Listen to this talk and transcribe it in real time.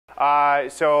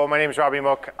So my name is Robby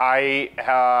Mook.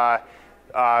 I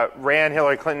ran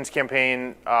Hillary Clinton's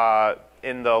campaign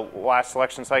in the last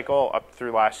election cycle up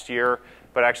through last year,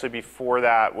 but actually before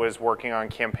that was working on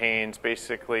campaigns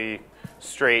basically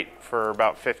straight for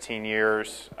about 15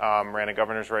 years. Ran a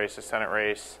governor's race, a Senate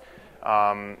race,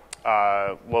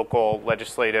 local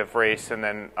legislative race, and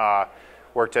then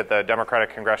worked at the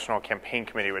Democratic Congressional Campaign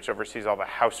Committee, which oversees all the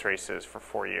House races for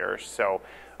 4 years. So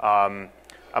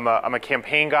I'm a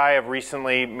campaign guy. I've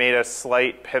recently made a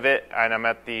slight pivot, and I'm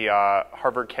at the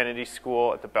Harvard Kennedy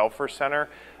School at the Belfer Center,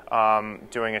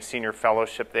 doing a senior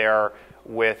fellowship there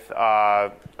with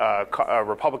a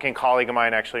Republican colleague of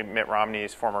mine, actually Mitt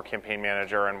Romney's former campaign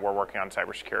manager, and we're working on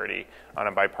cybersecurity on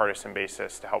a bipartisan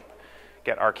basis to help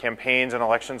get our campaigns and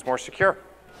elections more secure.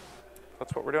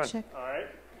 That's what we're doing. Check. All right,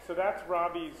 so that's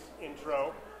Robby's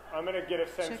intro. I'm going to get a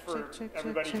sense for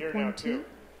everybody here now, too.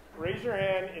 Raise your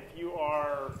hand if you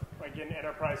are, like, in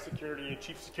enterprise security, a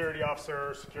chief security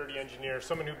officer, security engineer,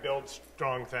 someone who builds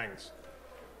strong things.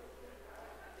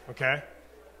 Okay.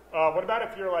 What about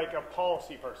if you're like a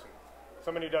policy person,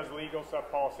 someone who does legal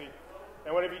stuff, policy?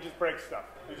 And what if you just break stuff?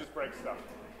 You just break stuff.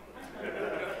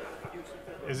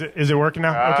 Is it working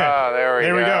now? Okay.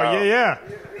 There we go. Yeah.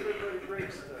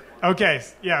 Okay.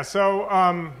 Yeah. So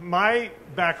my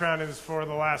background is for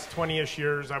the last 20-ish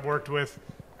years. I've worked with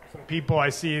some people I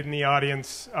see in the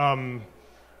audience,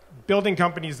 building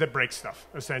companies that break stuff,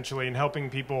 essentially, and helping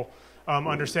people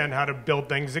understand how to build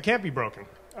things that can't be broken.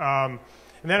 And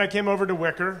then I came over to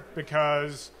Wicker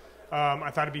because I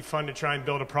thought it'd be fun to try and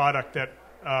build a product that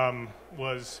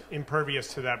was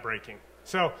impervious to that breaking.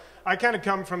 So I kind of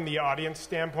come from the audience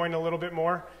standpoint a little bit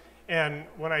more. And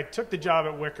when I took the job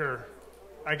at Wicker,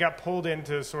 I got pulled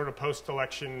into sort of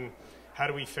post-election, how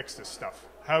do we fix this stuff?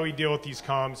 How do we deal with these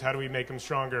comms? How do we make them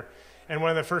stronger? And one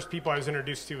of the first people I was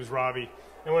introduced to was Robby.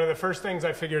 And one of the first things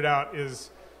I figured out is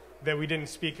that we didn't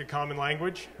speak a common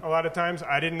language a lot of times.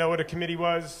 I didn't know what a committee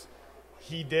was.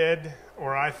 He did,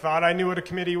 or I thought I knew what a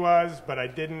committee was, but I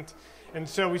didn't. And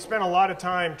so we spent a lot of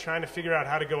time trying to figure out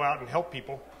how to go out and help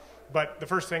people. But the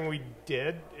first thing we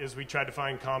did is we tried to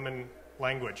find common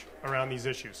language around these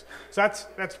issues. So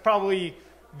that's probably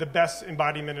the best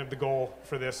embodiment of the goal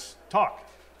for this talk.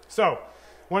 So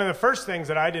one of the first things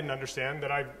that I didn't understand,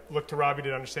 that I looked to Robby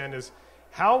to understand, is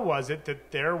how was it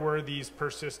that there were these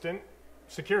persistent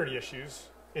security issues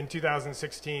in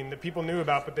 2016 that people knew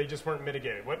about, but they just weren't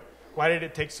mitigated? Why did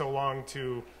it take so long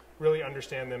to really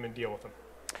understand them and deal with them?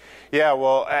 Yeah,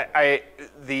 well,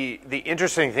 the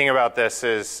interesting thing about this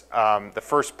is the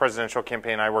first presidential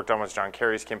campaign I worked on was John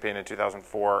Kerry's campaign in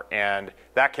 2004, and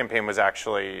that campaign was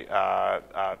actually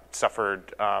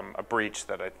suffered a breach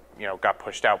that got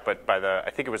pushed out, but by I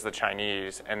think it was the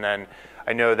Chinese. And then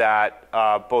I know that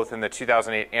both in the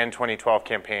 2008 and 2012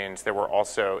 campaigns, there were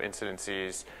also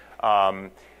incidences.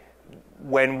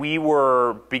 When we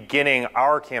were beginning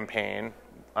our campaign,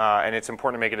 and it's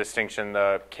important to make a distinction,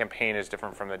 the campaign is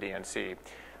different from the DNC.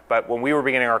 But when we were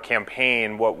beginning our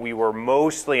campaign, what we were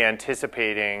mostly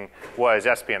anticipating was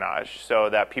espionage, so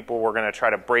that people were going to try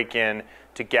to break in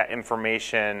to get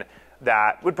information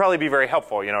that would probably be very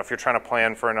helpful. You know, if you're trying to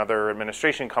plan for another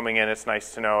administration coming in, it's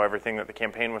nice to know everything that the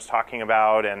campaign was talking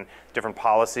about and different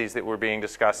policies that were being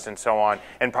discussed and so on,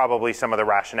 and probably some of the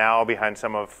rationale behind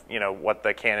some of what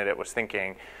the candidate was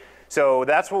thinking. So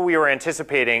that's what we were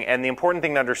anticipating, and the important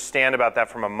thing to understand about that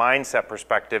from a mindset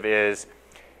perspective is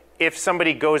if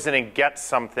somebody goes in and gets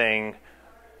something,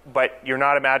 but you're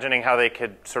not imagining how they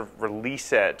could sort of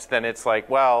release it, then it's like,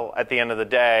 well, at the end of the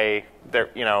day,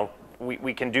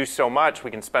 we can do so much,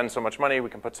 we can spend so much money, we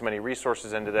can put so many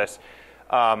resources into this,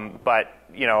 but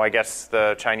I guess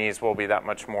the Chinese will be that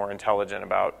much more intelligent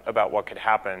about what could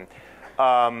happen.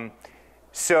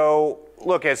 So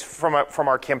look, from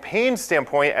our campaign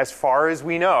standpoint, as far as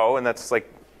we know, and that's like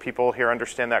people here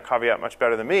understand that caveat much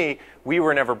better than me, we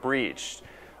were never breached.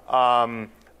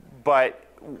 But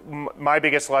my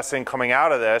biggest lesson coming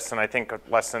out of this, and I think a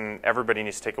lesson everybody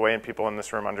needs to take away, and people in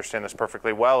this room understand this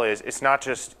perfectly well, is it's not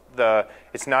just the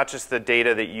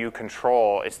data that you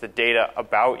control, it's the data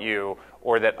about you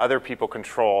or that other people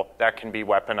control that can be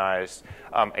weaponized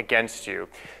against you.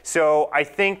 So I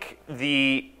think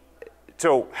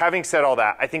having said all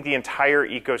that, I think the entire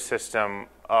ecosystem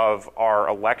of our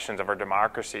elections, of our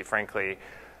democracy, frankly,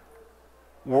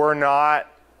 were not,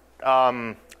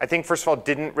 I think, first of all,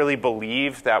 didn't really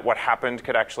believe that what happened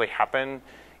could actually happen.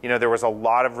 There was a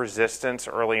lot of resistance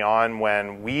early on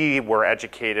when we were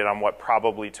educated on what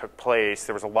probably took place.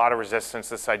 There was a lot of resistance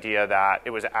to this idea that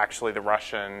it was actually the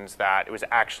Russians, that it was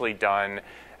actually done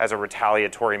as a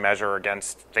retaliatory measure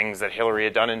against things that Hillary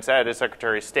had done and said as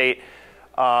Secretary of State.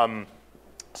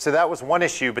 So that was one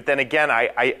issue. But then again,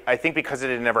 I think because it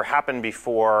had never happened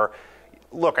before,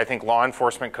 look, I think law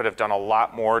enforcement could have done a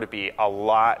lot more to be a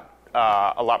lot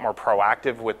more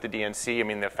proactive with the DNC. I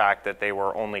mean, the fact that they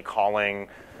were only calling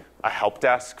a help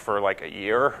desk for like a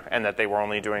year and that they were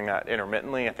only doing that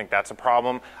intermittently, I think that's a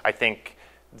problem. I think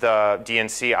the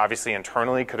DNC obviously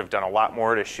internally could have done a lot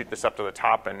more to shoot this up to the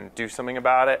top and do something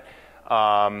about it.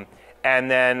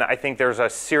 And then I think there's a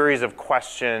series of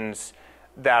questions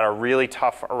that are really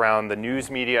tough around the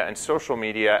news media and social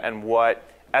media and what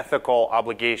ethical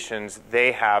obligations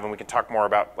they have. And we can talk more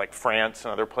about like France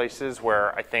and other places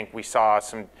where I think we saw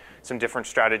some different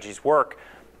strategies work.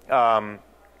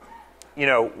 You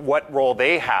know, what role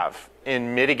they have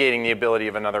in mitigating the ability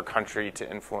of another country to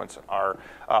influence our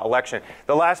election.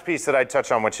 The last piece that I'd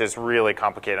touch on, which is really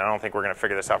complicated, I don't think we're going to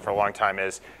figure this out for a long time,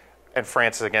 is, and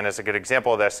France, again, is a good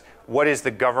example of this, what is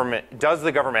the government, does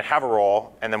the government have a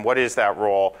role, and then what is that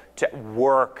role to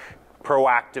work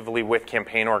proactively with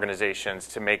campaign organizations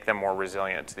to make them more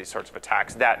resilient to these sorts of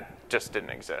attacks? That just didn't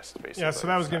exist, basically. Yeah, so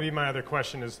that was going to be my other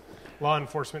question, is law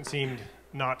enforcement seemed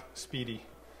not speedy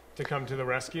to come to the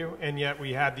rescue, and yet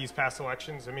we had these past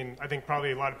elections. I mean, I think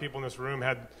probably a lot of people in this room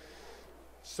had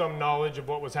some knowledge of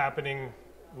what was happening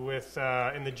with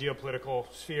in the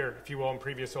geopolitical sphere, if you will, in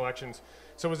previous elections.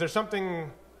 So was there something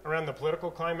around the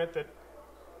political climate that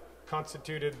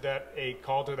constituted that a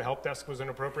call to the help desk was an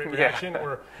appropriate reaction? Yeah.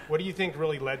 Or what do you think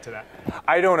really led to that?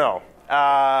 I don't know.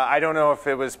 I don't know if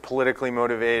it was politically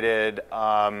motivated.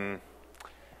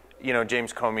 You know,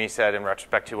 James Comey said in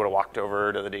retrospect he would have walked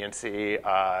over to the DNC.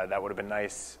 That would have been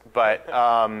nice. But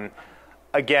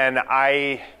again,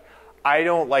 I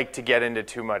don't like to get into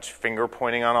too much finger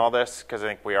pointing on all this because I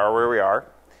think we are where we are.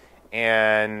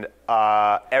 And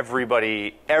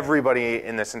everybody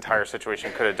in this entire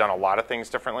situation could have done a lot of things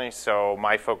differently. So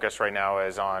my focus right now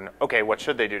is on, okay, what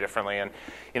should they do differently? And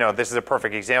you know, this is a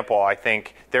perfect example. I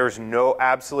think there's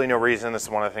absolutely no reason, this is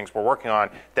one of the things we're working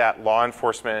on, that law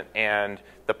enforcement and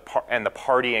the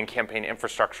party and campaign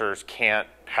infrastructures can't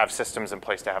have systems in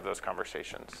place to have those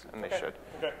conversations, and they should.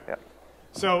 Okay. Yeah.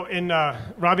 So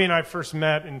Robby and I first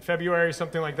met in February,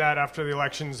 something like that, after the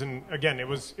elections, and again, it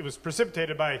was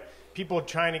precipitated by people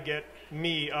trying to get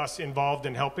us involved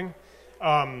in helping,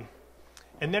 and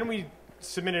then we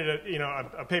submitted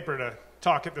a paper to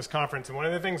talk at this conference, and one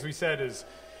of the things we said is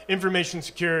information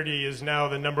security is now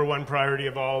the #1 priority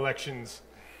of all elections,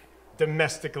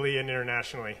 domestically and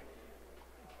internationally.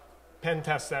 Pen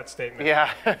test that statement.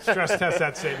 Yeah. Stress test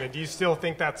that statement. Do you still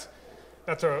think that's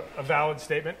a valid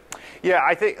statement? Yeah,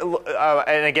 I think,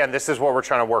 and again, this is what we're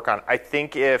trying to work on. I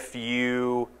think if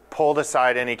you pulled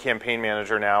aside any campaign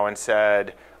manager now and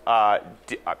said,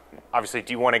 obviously,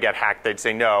 do you want to get hacked? They'd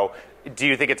say no. Do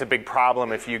you think it's a big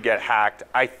problem if you get hacked?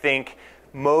 I think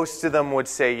most of them would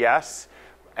say yes.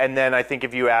 And then I think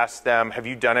if you ask them, have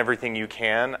you done everything you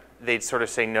can? They'd sort of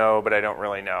say no, but I don't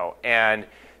really know. And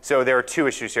so there are two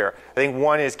issues here. I think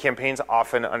one is campaigns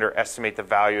often underestimate the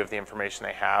value of the information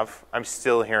they have. I'm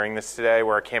still hearing this today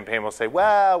where a campaign will say,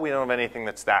 well, we don't have anything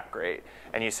that's that great.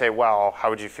 And you say, well,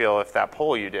 how would you feel if that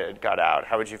poll you did got out?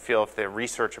 How would you feel if the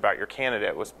research about your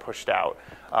candidate was pushed out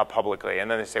publicly?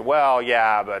 And then they say, well,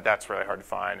 yeah, but that's really hard to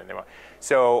find. And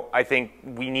so I think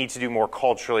we need to do more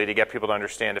culturally to get people to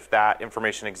understand if that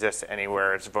information exists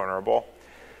anywhere, it's vulnerable.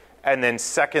 And then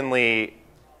secondly,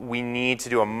 we need to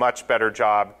do a much better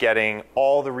job getting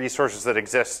all the resources that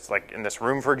exist, like in this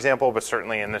room, for example, but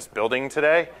certainly in this building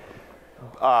today,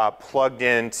 plugged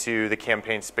into the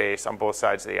campaign space on both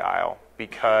sides of the aisle,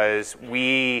 because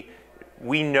we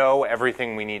know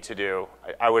everything we need to do.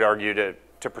 I would argue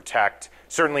to protect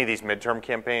certainly these midterm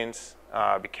campaigns,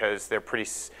 because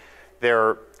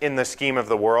they're in the scheme of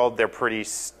the world, they're pretty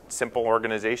simple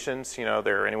organizations. You know,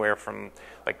 they're anywhere from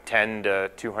like 10 to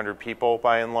 200 people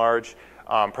by and large.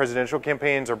 Presidential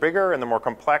campaigns are bigger and they're more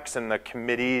complex, and the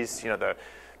committees, you know,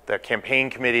 the campaign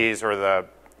committees or the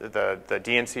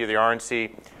DNC or the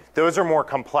RNC, those are more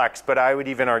complex. But I would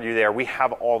even argue there we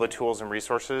have all the tools and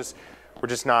resources.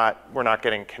 We're not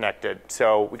getting connected.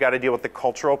 So we got to deal with the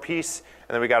cultural piece,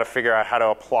 and then we got to figure out how to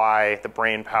apply the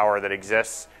brain power that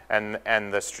exists and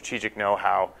the strategic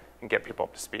know-how and get people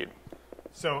up to speed.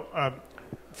 So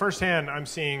firsthand, I'm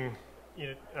seeing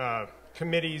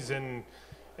committees and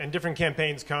different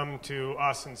campaigns come to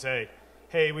us and say,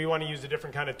 hey, we want to use a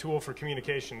different kind of tool for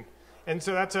communication. And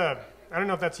so that's I don't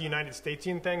know if that's a United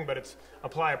Statesian thing, but it's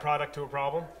apply a product to a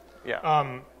problem.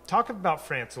 Yeah. Talk about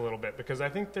France a little bit, because I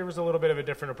think there was a little bit of a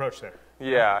different approach there.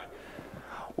 Yeah.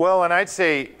 Well, and I'd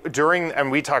say and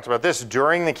we talked about this,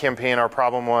 during the campaign, our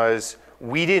problem was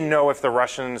we didn't know if the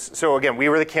Russians, so again, we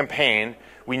were the campaign.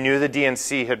 We knew the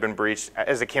DNC had been breached.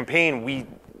 As a campaign,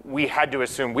 we had to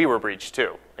assume we were breached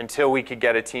too until we could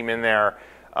get a team in there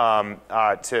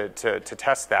to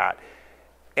test that.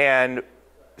 And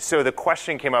so the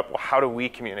question came up, well, how do we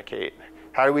communicate?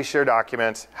 How do we share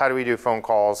documents? How do we do phone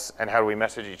calls? And how do we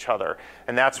message each other?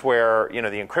 And that's where the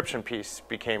encryption piece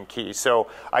became key. So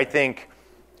I think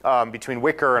between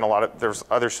Wicker and there's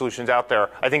other solutions out there,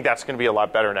 I think that's going to be a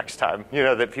lot better next time.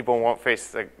 That people won't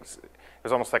face it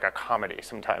was almost like a comedy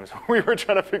sometimes. We were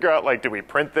trying to figure out, like, do we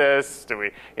print this? Do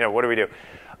we, what do we do?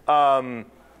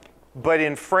 But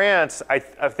in France, I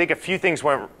think a few things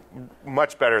went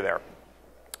much better there.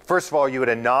 First of all, you had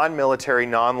a non-military,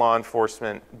 non-law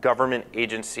enforcement government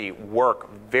agency work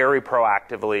very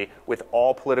proactively with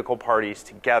all political parties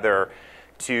together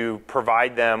to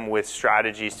provide them with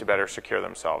strategies to better secure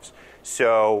themselves.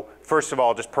 So first of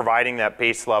all, just providing that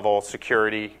base level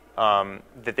security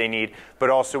that they need.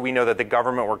 But also we know that the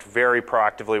government worked very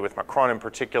proactively with Macron in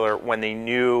particular when they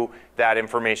knew that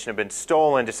information had been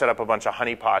stolen to set up a bunch of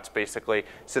honeypots basically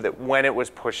so that when it was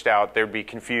pushed out there'd be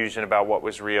confusion about what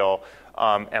was real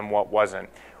and what wasn't.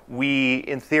 We,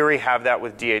 in theory, have that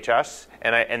with DHS,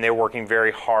 and they're working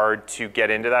very hard to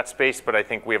get into that space, but I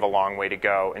think we have a long way to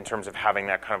go in terms of having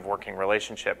that kind of working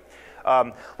relationship.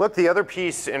 Look, the other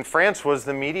piece in France was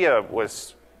the media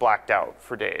was blacked out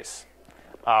for days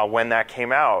when that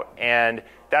came out, and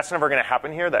that's never going to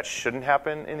happen here. That shouldn't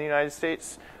happen in the United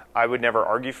States. I would never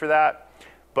argue for that,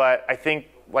 but I think,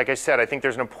 like I said, I think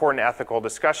there's an important ethical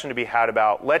discussion to be had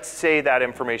about, let's say that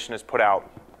information is put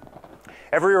out.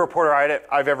 Every reporter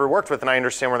I've ever worked with, and I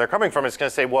understand where they're coming from, is going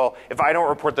to say, well, if I don't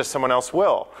report this, someone else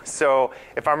will. So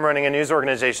if I'm running a news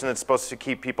organization that's supposed to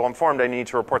keep people informed, I need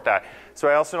to report that. So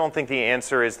I also don't think the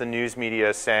answer is the news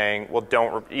media saying, well,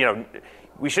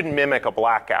 we shouldn't mimic a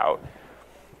blackout.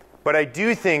 But I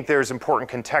do think there's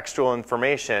important contextual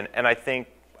information, and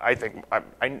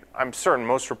I'm certain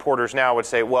most reporters now would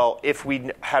say, well, if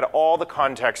we had all the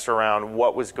context around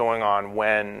what was going on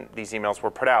when these emails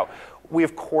were put out, we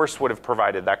of course would have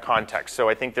provided that context. So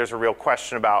I think there's a real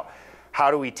question about how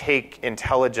do we take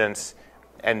intelligence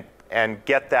and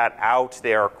get that out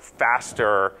there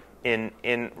faster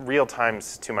in real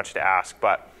time's too much to ask,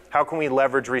 but how can we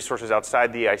leverage resources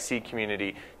outside the EIC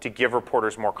community to give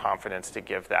reporters more confidence to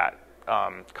give that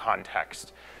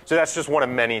context? So that's just one of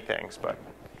many things, but.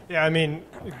 Yeah, I mean,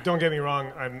 don't get me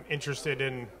wrong, I'm interested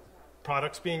in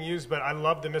products being used, but I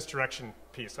love the misdirection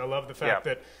piece. I love the fact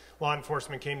that law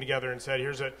enforcement came together and said,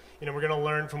 here's we're going to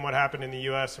learn from what happened in the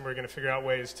US and we're going to figure out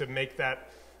ways to make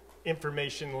that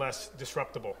information less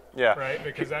disruptible, right?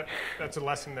 Because that's a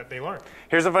lesson that they learned.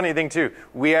 Here's a funny thing too.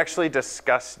 We actually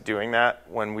discussed doing that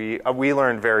when we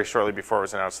learned very shortly before it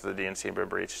was announced that the DNC had been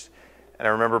breached. And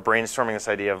I remember brainstorming this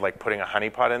idea of like putting a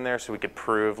honeypot in there so we could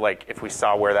prove like if we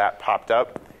saw where that popped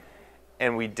up.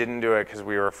 And we didn't do it because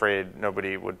we were afraid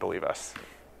nobody would believe us.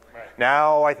 Right.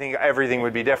 Now I think everything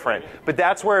would be different. But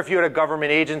that's where if you had a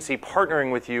government agency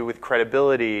partnering with you with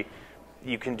credibility,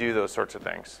 you can do those sorts of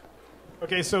things.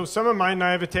 Okay, so some of my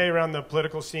naivete around the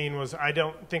political scene was I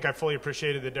don't think I fully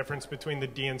appreciated the difference between the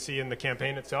DNC and the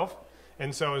campaign itself.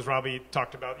 And so as Robby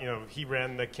talked about, he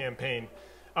ran the campaign.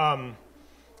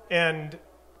 And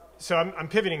so I'm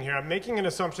pivoting here. I'm making an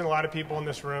assumption a lot of people in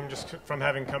this room, just from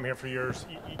having come here for years,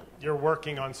 you're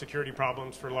working on security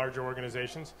problems for larger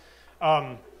organizations.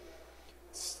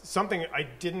 Something I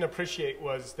didn't appreciate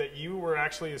was that you were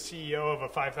actually the CEO of a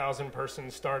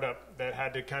 5,000-person startup that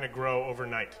had to kind of grow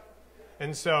overnight.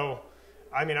 And so,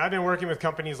 I mean, I've been working with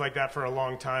companies like that for a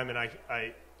long time, and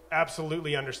I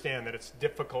absolutely understand that it's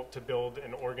difficult to build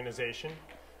an organization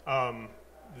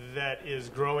that is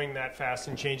growing that fast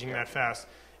and changing that fast.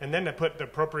 And then to put the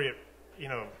appropriate,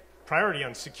 priority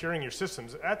on securing your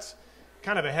systems, that's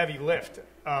kind of a heavy lift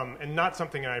and not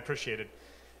something I appreciated.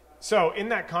 So in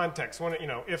that context,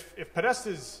 if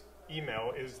Podesta's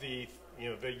email is the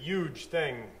huge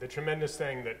thing, the tremendous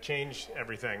thing that changed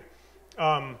everything,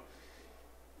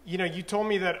 you told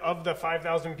me that of the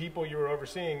 5,000 people you were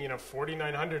overseeing,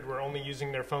 4,900 were only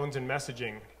using their phones and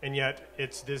messaging, and yet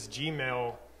it's this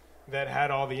Gmail that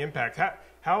had all the impact.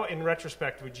 How, in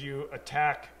retrospect, would you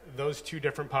attack those two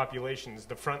different populations,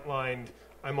 the frontline,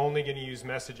 I'm only going to use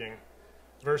messaging,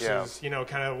 versus,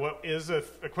 kind of what is the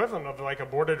equivalent of like a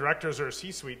board of directors or a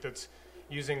C-suite that's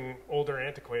using older,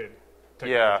 antiquated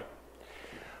technology? Yeah.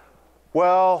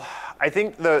 Well, I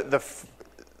think look,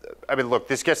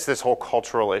 this gets to this whole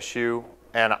cultural issue,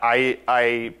 and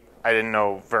I didn't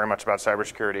know very much about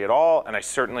cybersecurity at all, and I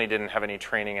certainly didn't have any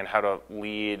training in how to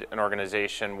lead an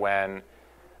organization when,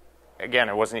 again,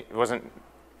 it was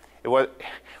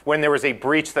when there was a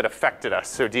breach that affected us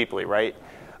so deeply, right?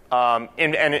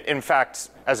 And in fact,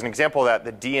 as an example of that,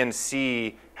 the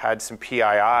DNC had some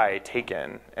PII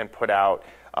taken and put out.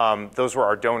 Those were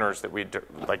our donors that we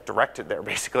directed there,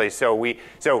 basically. So we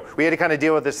had to kind of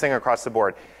deal with this thing across the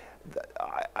board.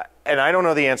 And I don't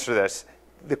know the answer to this.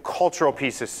 The cultural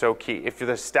piece is so key. If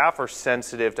the staff are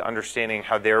sensitive to understanding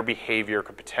how their behavior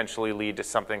could potentially lead to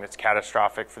something that's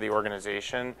catastrophic for the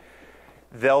organization,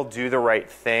 they'll do the right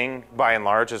thing by and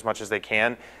large as much as they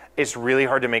can. It's really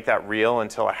hard to make that real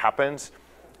until it happens.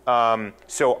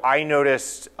 So I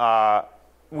noticed,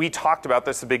 we talked about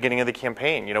this at the beginning of the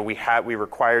campaign. You know, we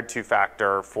required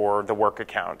two-factor for the work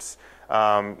accounts.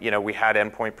 You know, we had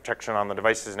endpoint protection on the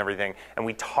devices and everything, and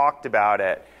we talked about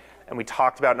it. And we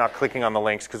talked about not clicking on the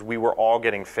links because we were all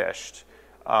getting phished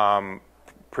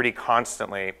pretty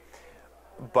constantly.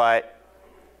 But,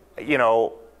 you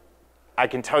know, I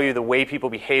can tell you the way people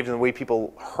behaved and the way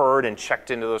people heard and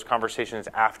checked into those conversations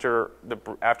after the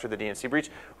DNC breach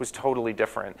was totally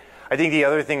different. I think the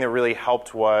other thing that really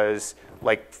helped was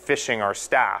like phishing our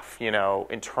staff, you know,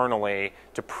 internally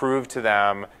to prove to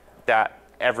them that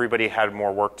everybody had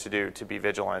more work to do to be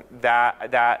vigilant.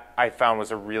 That I found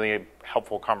was a really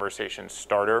helpful conversation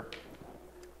starter.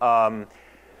 But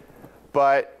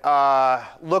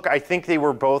look, I think they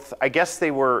were both. I guess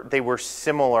they were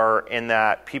similar in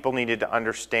that people needed to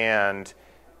understand.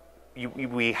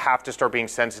 We have to start being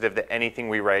sensitive that anything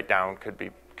we write down could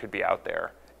be out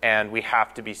there, and we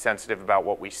have to be sensitive about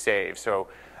what we save. So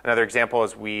another example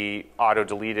is we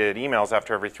auto-deleted emails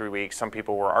after every 3 weeks. Some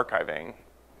people were archiving.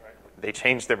 They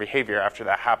changed their behavior after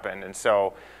that happened, and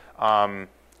so.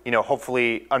 You know,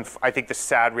 hopefully, I think the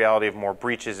sad reality of more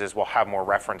breaches is we'll have more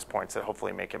reference points that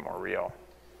hopefully make it more real.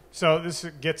 So this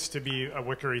gets to be a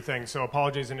wickery thing, so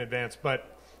apologies in advance.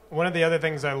 But one of the other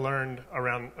things I learned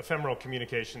around ephemeral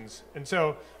communications, and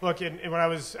so look, when I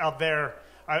was out there,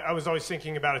 I was always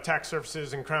thinking about attack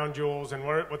surfaces and crown jewels and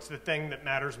what's the thing that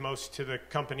matters most to the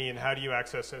company and how do you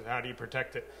access it, how do you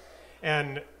protect it.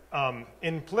 And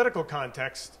in political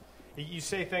context, you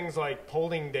say things like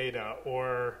polling data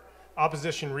or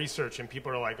opposition research, and people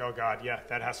are like, oh God, yeah,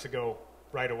 that has to go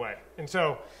right away. And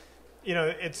so, you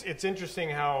know, it's interesting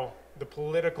how the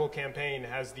political campaign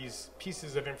has these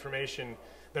pieces of information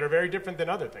that are very different than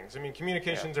other things. I mean,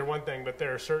 communications are one thing, but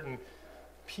there are certain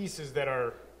pieces that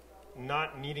are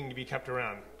not needing to be kept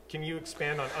around. Can you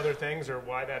expand on other things or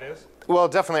why that is? Well,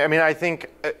 definitely. I mean, I think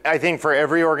for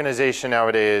every organization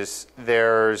nowadays,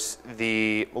 there's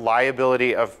the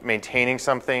liability of maintaining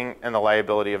something and the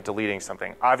liability of deleting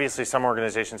something. Obviously, some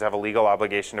organizations have a legal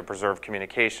obligation to preserve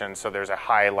communication, so there's a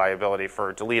high liability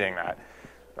for deleting that.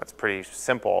 That's pretty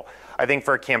simple. I think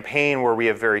for a campaign where we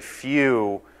have very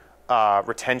few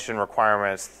retention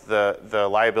requirements, the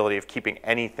liability of keeping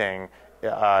anything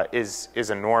is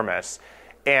enormous.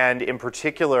 And in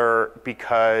particular,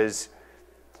 because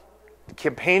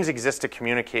campaigns exist to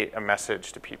communicate a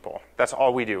message to people. That's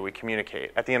all we do. We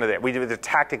communicate. At the end of the day,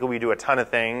 tactically we do a ton of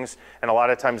things, and a lot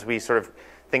of times we sort of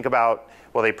think about,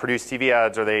 well, they produce TV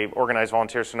ads or they organize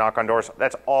volunteers to knock on doors.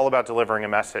 That's all about delivering a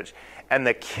message. And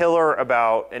the killer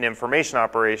about an information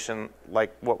operation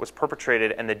like what was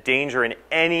perpetrated and the danger in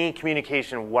any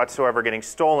communication whatsoever getting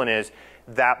stolen is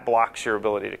that blocks your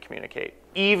ability to communicate.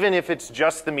 Even if it's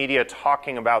just the media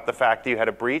talking about the fact that you had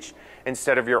a breach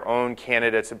instead of your own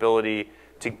candidate's ability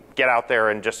to get out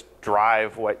there and just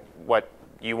drive what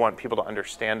you want people to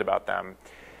understand about them.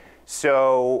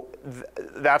 So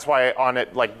that's why on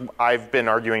it, like I've been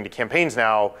arguing to campaigns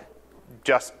now,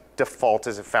 just default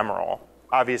is ephemeral.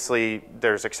 Obviously,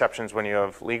 there's exceptions when you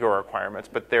have legal requirements,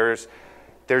 but there's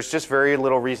just very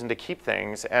little reason to keep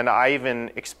things. And I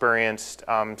even experienced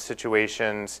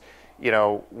situations, you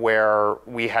know, where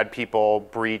we had people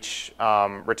breach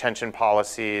retention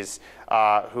policies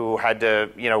who had to,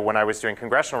 you know, when I was doing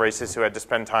congressional races, who had to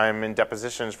spend time in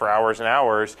depositions for hours and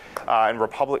hours.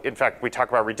 In fact, we talk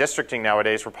about redistricting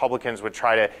nowadays. Republicans would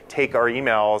try to take our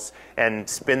emails and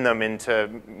spin them into,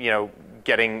 you know,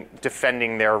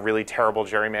 defending their really terrible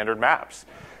gerrymandered maps.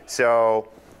 So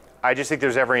I just think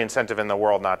there's every incentive in the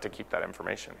world not to keep that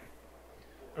information.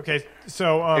 Okay,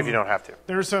 so if you don't have to.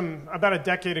 There's about a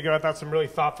decade ago, I thought some really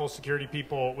thoughtful security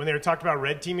people, when they were talking about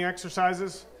red teaming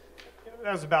exercises,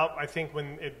 that was about, I think,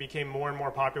 when it became more and more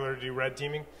popular to do red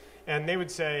teaming, and they would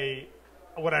say,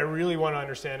 what I really want to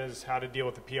understand is how to deal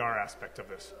with the PR aspect of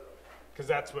this, because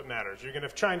that's what matters. You're going to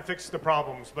try and fix the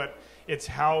problems, but it's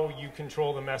how you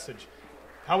control the message.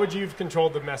 How would you have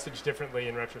controlled the message differently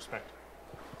in retrospect?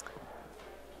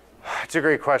 It's a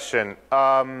great question.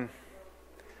 I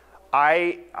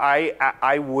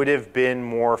would have been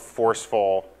more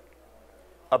forceful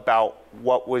about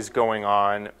what was going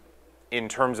on in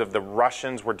terms of the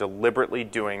Russians were deliberately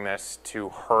doing this to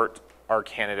hurt our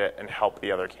candidate and help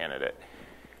the other candidate.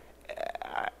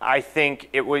 I think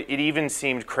it even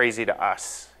seemed crazy to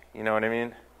us. You know what I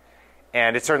mean?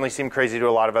 And it certainly seemed crazy to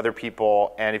a lot of other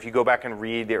people. And if you go back and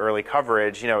read the early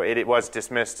coverage, it was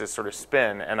dismissed as sort of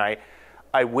spin. And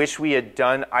I wish we had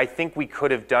done. I think we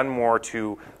could have done more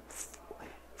to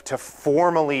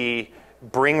formally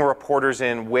bring reporters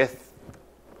in with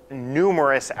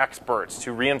numerous experts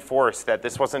to reinforce that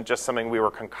this wasn't just something we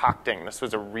were concocting. This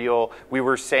was we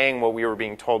were saying what we were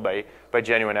being told by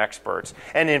genuine experts.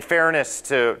 And in fairness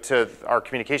to our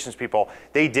communications people,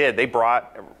 they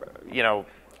brought,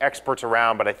 experts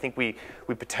around, but I think we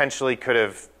potentially could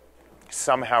have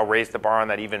somehow raised the bar on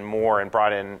that even more and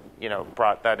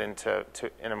brought that into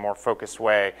in a more focused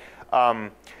way.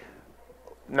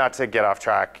 Not to get off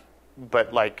track,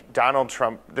 but like Donald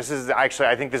Trump, I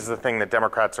think this is the thing that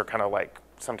Democrats are kind of like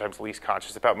sometimes least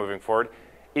conscious about moving forward.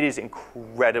 It is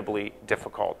incredibly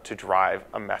difficult to drive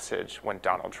a message when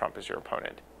Donald Trump is your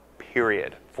opponent,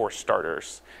 period, for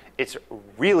starters. It's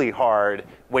really hard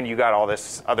when you got all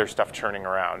this other stuff churning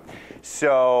around.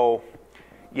 So,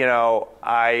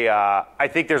 I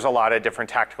think there's a lot of different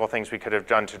tactical things we could have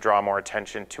done to draw more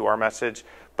attention to our message,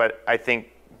 but I think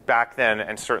back then,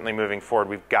 and certainly moving forward,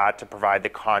 we've got to provide the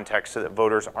context so that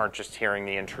voters aren't just hearing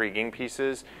the intriguing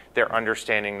pieces. They're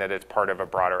understanding that it's part of a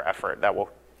broader effort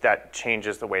that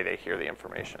changes the way they hear the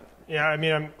information. Yeah, I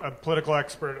mean, I'm a political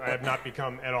expert. I have not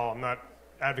become at all. I'm not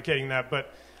advocating that,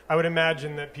 but I would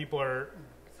imagine that people are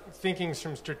thinking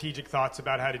some strategic thoughts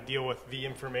about how to deal with the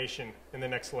information in the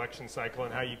next election cycle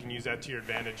and how you can use that to your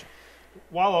advantage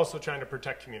while also trying to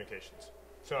protect communications.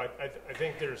 So I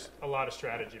think there's a lot of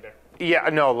strategy there. Yeah,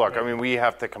 no, look, I mean, we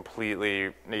have to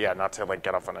completely, not to like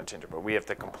get off on a tangent, but we have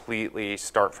to completely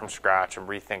start from scratch and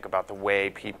rethink about the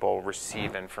way people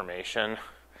receive information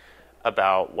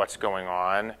about what's going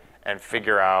on and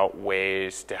figure out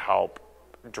ways to help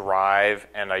drive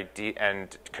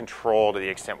and control to the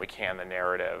extent we can the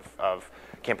narrative of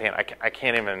campaign. I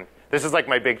can't even, this is like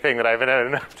my big thing that I haven't had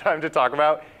enough time to talk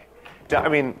about. I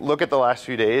mean, look at the last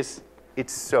few days.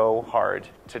 It's so hard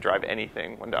to drive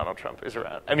anything when Donald Trump is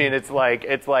around. I mean, it's like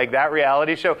that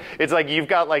reality show. It's like you've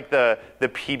got like the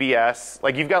PBS,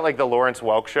 like you've got like the Lawrence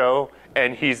Welk show,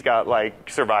 and he's got like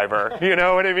Survivor. You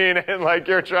know what I mean? And like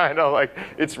you're trying to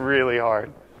it's really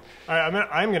hard.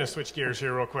 I'm going to switch gears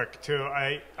here real quick too.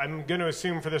 I'm going to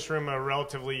assume for this room a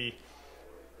relatively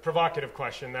provocative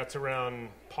question that's around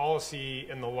policy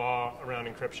and the law around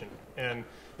encryption. And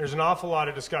there's an awful lot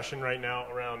of discussion right now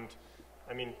around,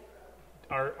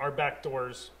 are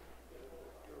backdoors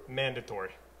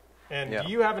mandatory? And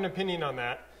do you have an opinion on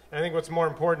that? And I think what's more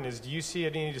important is, do you see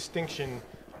any distinction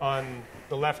on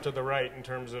the left or the right in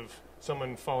terms of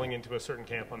someone falling into a certain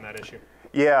camp on that issue?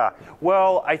 Yeah,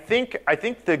 well, I think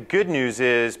the good news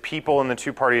is people in the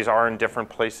two parties are in different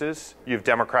places. You have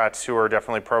Democrats who are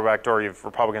definitely pro-backdoor, you have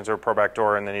Republicans who are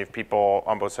pro-backdoor, and then you have people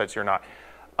on both sides who are not.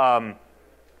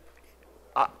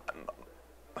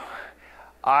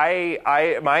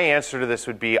 My answer to this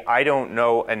would be I don't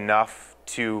know enough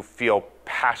to feel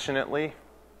passionately.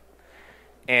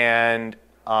 And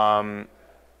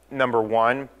number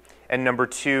one. And number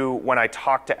two, when I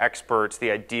talk to experts,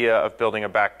 the idea of building a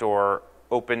backdoor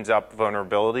opens up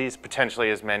vulnerabilities,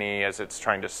 potentially as many as it's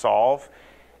trying to solve.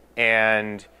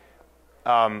 And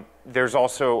there's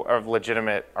also a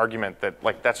legitimate argument that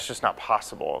that's just not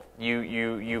possible.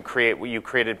 You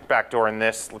created backdoor in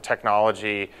this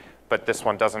technology, but this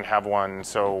one doesn't have one,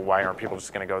 so why aren't people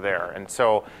just going to go there? And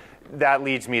so that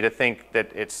leads me to think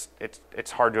that it's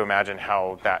hard to imagine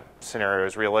how that scenario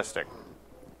is realistic.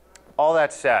 All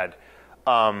that said,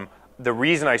 the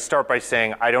reason I start by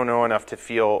saying I don't know enough to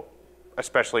feel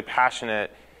especially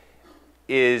passionate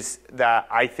is that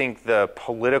I think the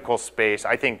political space,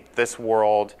 I think this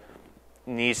world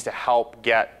needs to help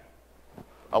get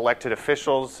elected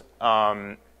officials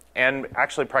and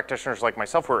actually practitioners like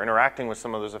myself who are interacting with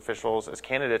some of those officials as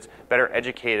candidates better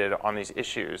educated on these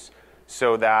issues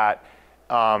so that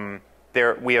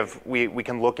we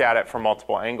can look at it from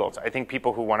multiple angles. I think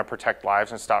people who want to protect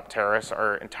lives and stop terrorists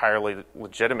are entirely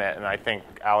legitimate, and I think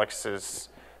Alex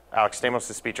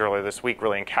Stamos' speech earlier this week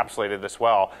really encapsulated this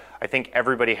well. I think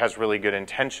everybody has really good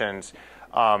intentions,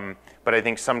 but I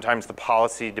think sometimes the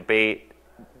policy debate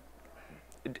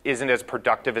isn't as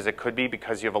productive as it could be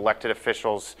because you have elected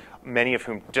officials, many of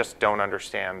whom just don't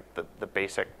understand the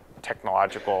basic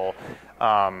technological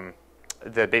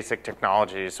the basic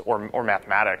technologies or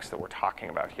mathematics that we're talking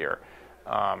about here.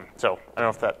 So I don't know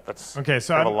if that's okay.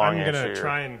 So kind of I'm going to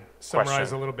try and summarize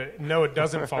question. a little bit. No, it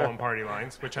doesn't fall on party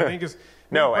lines, which I think is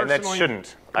no, and that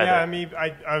shouldn't either. Yeah,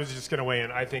 I was just going to weigh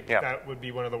in. I think that would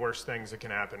be one of the worst things that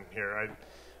can happen here.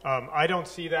 I don't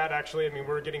see that, actually. I mean,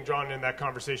 we're getting drawn into that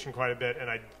conversation quite a bit, and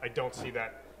I don't see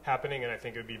that happening, and I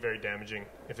think it would be very damaging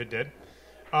if it did.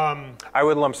 I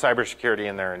would lump cybersecurity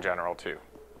in there in general, too.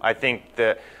 I think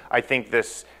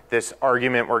this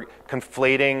argument, we're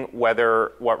conflating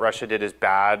whether what Russia did is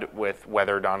bad with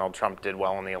whether Donald Trump did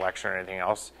well in the election or anything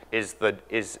else is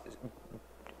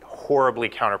horribly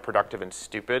counterproductive and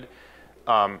stupid.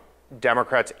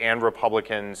 Democrats and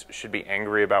Republicans should be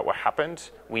angry about what happened.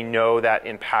 We know that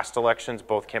in past elections,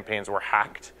 both campaigns were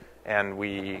hacked, and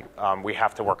we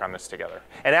have to work on this together.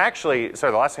 And actually,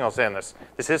 sorry, the last thing I'll say on this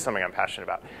is something I'm passionate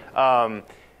about.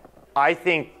 I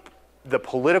think the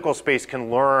political space can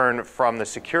learn from the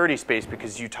security space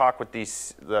because you talk with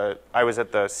I was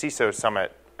at the CISO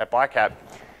summit at Black Hat.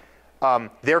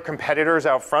 They're competitors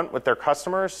out front with their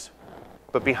customers,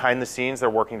 but behind the scenes, they're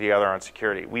working together on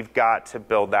security. We've got to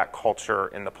build that culture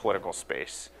in the political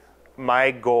space.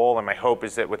 My goal and my hope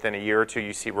is that within a year or two,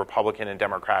 you see Republican and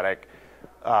Democratic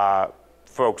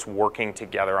folks working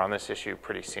together on this issue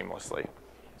pretty seamlessly.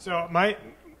 So I'm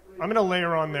going to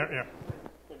layer on there. Yeah.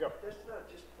 Go. That's not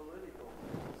just political.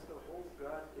 It's the whole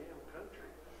goddamn country.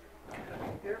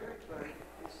 Everybody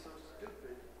is so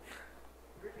stupid.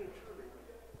 Really and truly.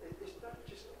 It's not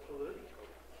just political.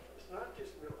 It's not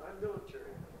just I'm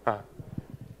military.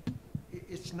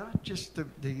 It's not just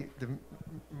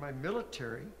my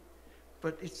military,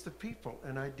 but it's the people.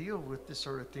 And I deal with this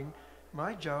sort of thing.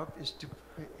 My job is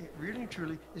really and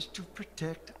truly is to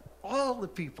protect all the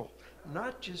people,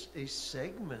 not just a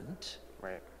segment.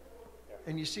 Right.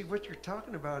 And you see, what you're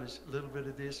talking about is a little bit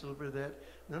of this, a little bit of that.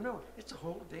 No, it's a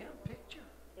whole damn picture.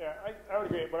 Yeah, I would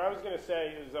agree. What I was going to say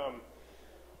is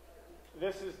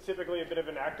this is typically a bit of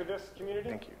an activist community.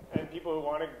 Thank you. And people who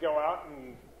want to go out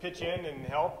and pitch in and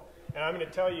help. And I'm going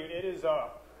to tell you, it is,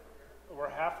 we're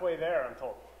halfway there, I'm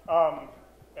told.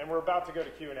 And we're about to go to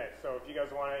Q&A. So if you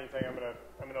guys want anything, I'm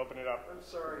gonna open it up. I'm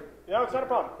sorry. No, it's not a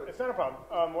problem. It's not a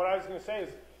problem. What I was going to say is,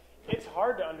 it's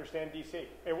hard to understand DC.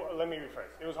 Let me rephrase.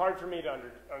 It was hard for me to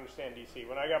understand DC.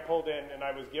 When I got pulled in and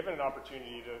I was given an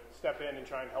opportunity to step in and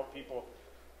try and help people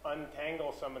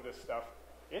untangle some of this stuff,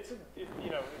 it's a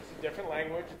different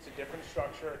language, it's a different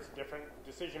structure, it's a different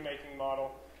decision-making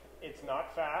model. It's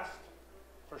not fast,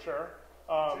 for sure.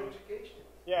 It's education.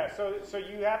 Yeah, so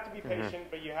you have to be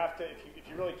patient, but you have to, if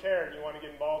you really care and you want to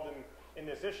get involved in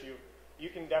this issue, you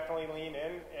can definitely lean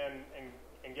in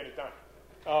and get it done.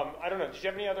 I don't know. Did you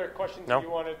have any other questions that you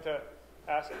wanted to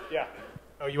ask? Yeah.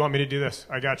 Oh, you want me to do this?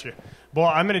 I got you. Well,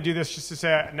 I'm going to do this just to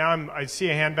say, I see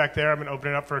a hand back there. I'm going to open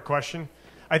it up for a question.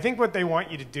 I think what they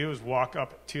want you to do is walk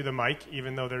up to the mic,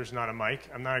 even though there's not a mic.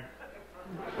 I'm not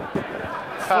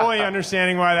fully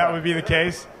understanding why that would be the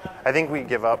case. I think we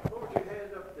give up.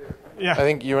 Yeah. I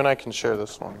think you and I can share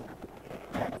this one.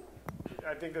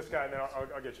 I think this guy, and then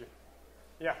I'll get you.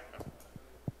 Yeah.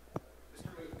 Mr.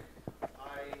 Mook,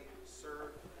 I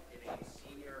served in a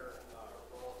senior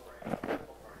role for a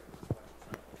political party.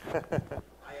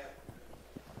 I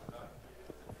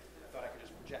thought I could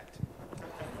just project.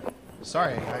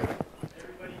 Sorry.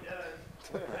 Everybody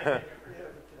does.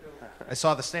 I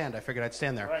saw the stand. I figured I'd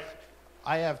stand there. Right.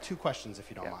 I have two questions, if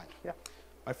you don't mind. Yeah.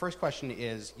 My first question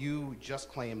is, you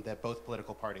just claimed that both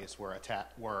political parties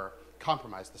were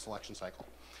compromised this election cycle.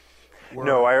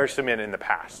 No, I actually meant in the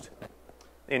past.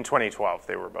 In 2012,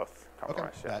 they were both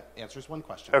compromised. Okay, yeah. that answers one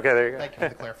question. Okay, there you go. Thank you for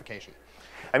the clarification.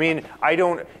 I mean,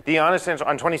 the honest answer,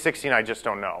 on 2016, I just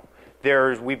don't know.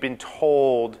 We've been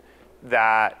told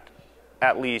that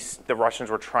at least the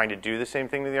Russians were trying to do the same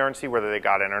thing to the RNC, whether they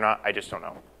got in or not, I just don't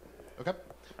know. Okay.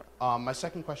 My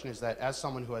second question is that as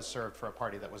someone who has served for a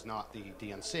party that was not the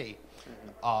DNC,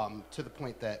 to the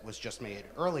point that was just made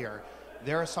earlier,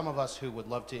 there are some of us who would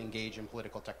love to engage in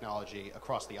political technology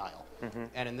across the aisle.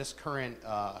 And in this current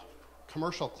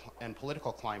commercial and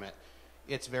political climate,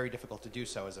 it's very difficult to do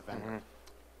so as a vendor.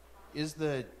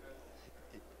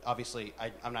 Obviously,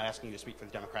 I'm not asking you to speak for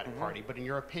the Democratic Party, but in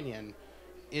your opinion,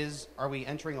 are we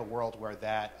entering a world where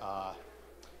that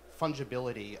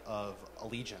fungibility of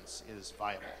allegiance is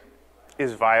viable?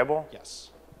 Is viable?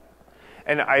 Yes.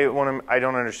 And I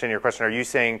don't understand your question. Are you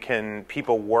saying can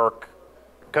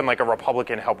like a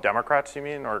Republican help Democrats, you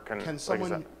mean? Or can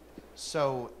someone,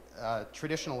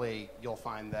 traditionally you'll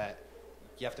find that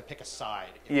you have to pick a side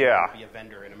if you want to be a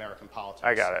vendor in American politics.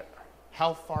 I got it.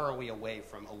 How far are we away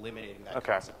from eliminating that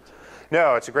concept?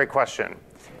 No, it's a great question.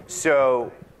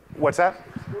 So, what's that?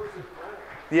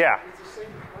 Yeah.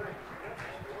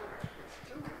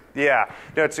 Yeah,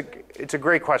 no, it's a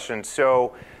great question.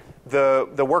 So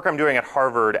the work I'm doing at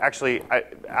Harvard, actually,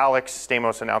 Alex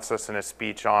Stamos announced this in a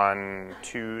speech on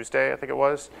Tuesday, I think it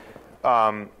was.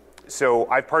 So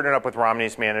I've partnered up with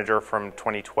Romney's manager from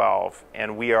 2012,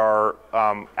 and we are,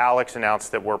 Alex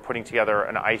announced that we're putting together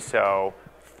an ISO,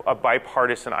 a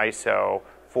bipartisan ISO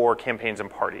for campaigns and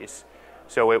parties.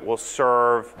 So it will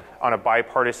serve on a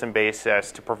bipartisan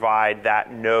basis to provide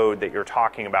that node that you're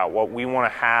talking about. What we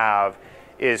want to have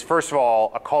is, first of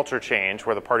all, a culture change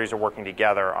where the parties are working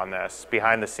together on this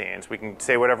behind the scenes. We can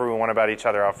say whatever we want about each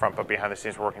other out front, but behind the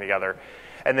scenes we're working together.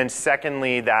 And then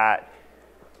secondly, that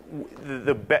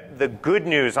the good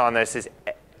news on this is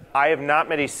I have not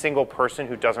met a single person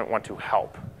who doesn't want to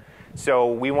help.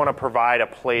 So we want to provide a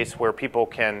place where people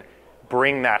can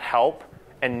bring that help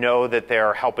and know that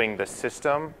they're helping the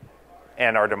system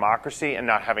and our democracy and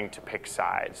not having to pick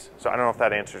sides. So I don't know if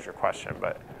that answers your question,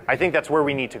 but I think that's where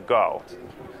we need to go.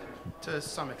 To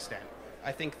some extent.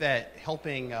 I think that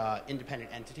helping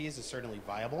independent entities is certainly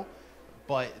viable,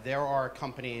 but there are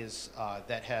companies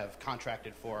that have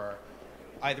contracted for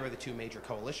either of the two major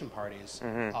coalition parties,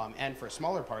 and for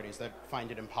smaller parties that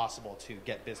find it impossible to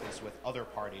get business with other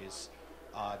parties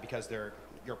because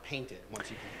you're painted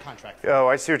once you can contract. Oh,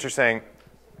 I see what you're saying.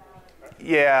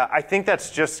 Yeah, I think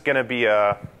that's just going to be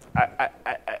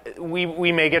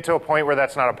we may get to a point where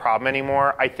that's not a problem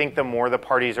anymore. I think the more the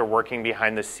parties are working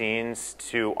behind the scenes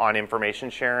on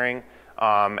information sharing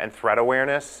and threat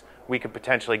awareness, we could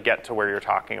potentially get to where you're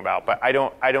talking about. But I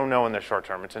don't know in the short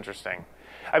term. It's interesting.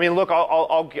 I mean, look,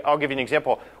 I'll give you an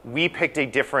example. We picked a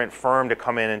different firm to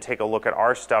come in and take a look at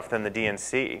our stuff than the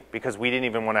DNC because we didn't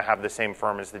even want to have the same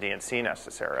firm as the DNC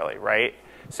necessarily, right?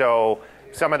 So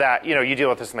some of that, you deal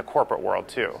with this in the corporate world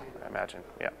too, I imagine.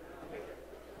 Yeah.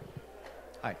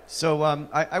 Hi. So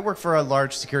I work for a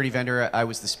large security vendor. I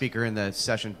was the speaker in the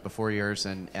session before yours,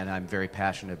 and I'm very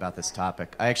passionate about this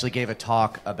topic. I actually gave a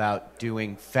talk about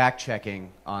doing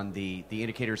fact-checking on the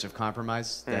indicators of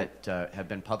compromise that have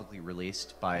been publicly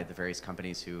released by the various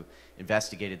companies who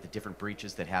investigated the different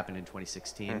breaches that happened in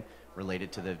 2016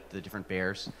 related to the different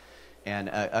bears. And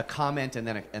a comment and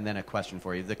then a question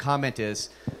for you. The comment is,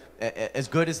 as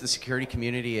good as the security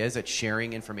community is at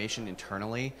sharing information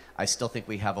internally, I still think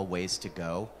we have a ways to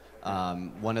go.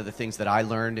 One of the things that I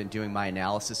learned in doing my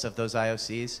analysis of those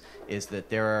IOCs is that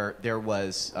there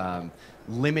was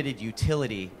limited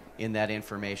utility in that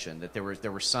information, that there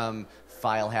were some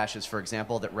file hashes, for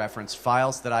example, that referenced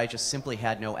files that I just simply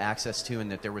had no access to and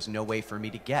that there was no way for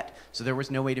me to get. So there was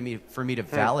no way for me to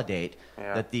validate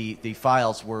that the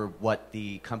files were what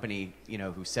the company,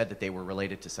 who said that they were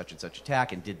related to such and such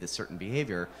attack and did this certain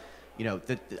behavior,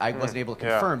 that I wasn't able to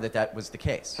confirm that was the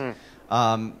case.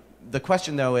 The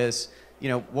question, though, is,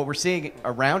 what we're seeing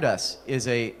around us is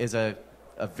a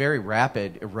very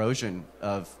rapid erosion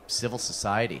of civil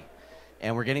society.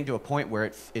 And we're getting to a point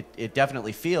where it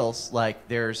definitely feels like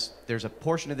there's a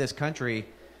portion of this country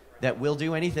that will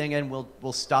do anything and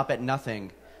will stop at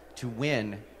nothing to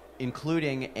win,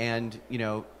 including and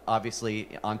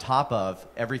obviously on top of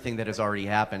everything that has already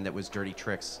happened that was dirty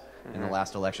tricks in the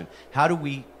last election. How do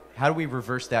we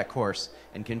reverse that course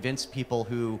and convince people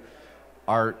who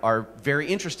are very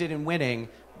interested in winning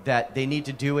that they need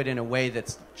to do it in a way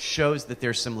that shows that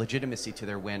there's some legitimacy to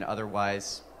their win?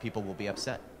 Otherwise, people will be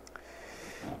upset.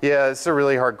 Yeah, it's a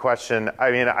really hard question.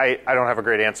 I mean, I don't have a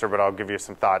great answer, but I'll give you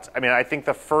some thoughts. I mean, I think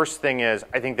the first thing is,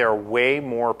 I think there are way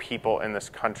more people in this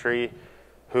country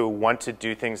who want to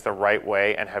do things the right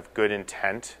way and have good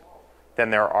intent than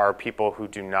there are people who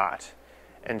do not.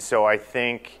 And so I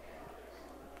think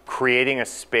creating a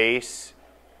space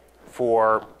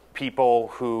for people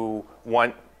who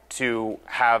want to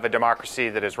have a democracy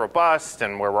that is robust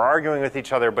and where we're arguing with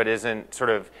each other but isn't sort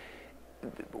of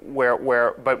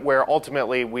where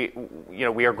ultimately we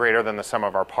are greater than the sum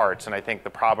of our parts. And I think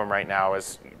the problem right now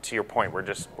is, to your point, we're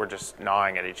just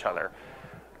gnawing at each other.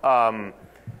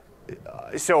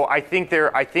 So I think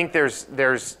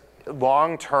there's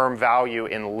long-term value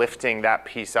in lifting that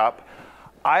piece up.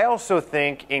 I also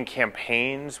think in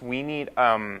campaigns we need.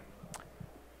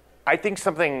 I think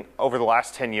something over the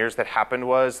last 10 years that happened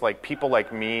was, like, people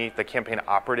like me, the campaign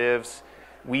operatives,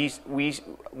 we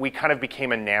kind of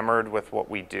became enamored with what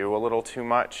we do a little too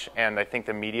much, and I think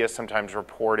the media sometimes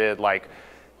reported like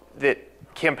that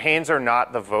campaigns are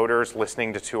not the voters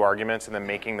listening to two arguments and then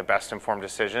making the best informed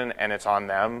decision, and it's on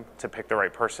them to pick the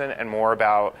right person, and more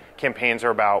about campaigns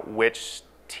are about which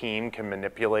team can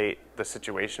manipulate the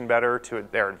situation better to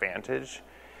their advantage.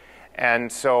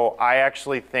 And so I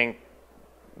actually think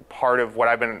part of what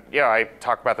I've been, I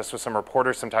talk about this with some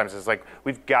reporters sometimes, is like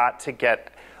we've got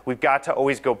to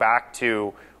always go back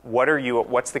to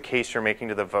what's the case you're making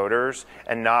to the voters,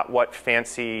 and not what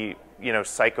fancy,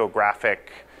 psychographic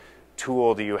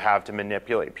tool do you have to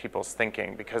manipulate people's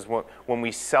thinking? Because when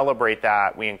we celebrate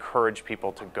that, we encourage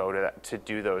people to go to that, to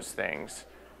do those things.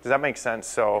 Does that make sense?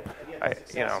 So,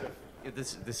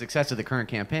 the success of the current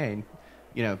campaign,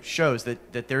 shows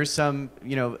that there is some,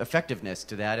 effectiveness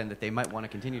to that, and that they might want to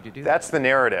continue to do that. That's the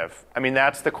narrative. I mean,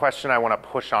 that's the question I want to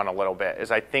push on a little bit,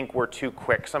 is I think we're too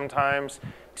quick sometimes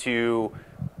to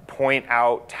point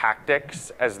out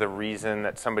tactics as the reason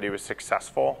that somebody was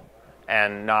successful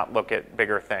and not look at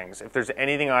bigger things. If there's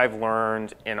anything I've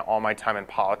learned in all my time in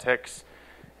politics,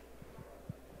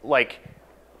 like,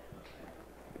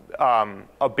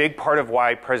 a big part of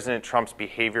why President Trump's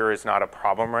behavior is not a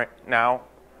problem right now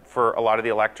for a lot of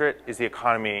the electorate is the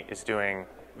economy is doing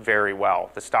very well.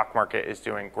 The stock market is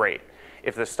doing great.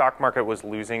 If the stock market was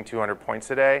losing 200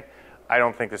 points a day, I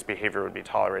don't think this behavior would be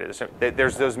tolerated.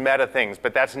 There's those meta things,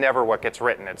 but that's never what gets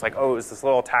written. It's like, oh, it's this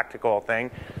little tactical thing.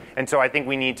 And so I think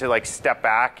we need to like step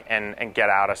back and get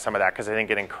out of some of that, because I think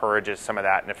it encourages some of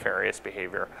that nefarious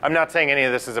behavior. I'm not saying any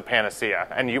of this is a panacea,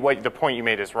 and the point you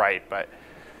made is right, but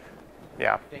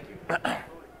yeah. Thank you.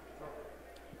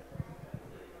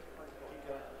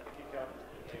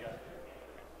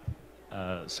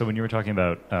 So when you were talking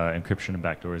about encryption and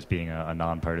backdoors being a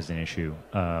nonpartisan issue,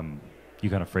 you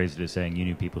kind of phrased it as saying you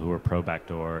knew people who were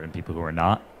pro-backdoor and people who are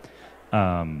not.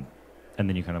 And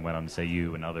then you kind of went on to say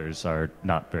you and others are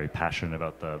not very passionate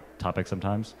about the topic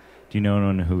sometimes. Do you know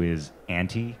anyone who is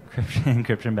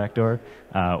anti-encryption backdoor?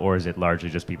 Or is it largely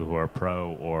just people who are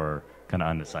pro or kind of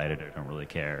undecided or don't really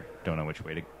care, don't know which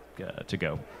way to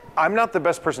go? I'm not the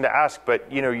best person to ask,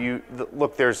 but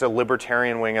look, there's a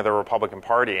libertarian wing of the Republican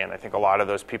Party, and I think a lot of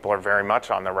those people are very much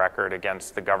on the record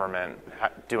against the government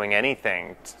doing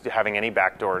anything, having any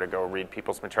backdoor to go read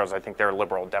people's materials. I think they're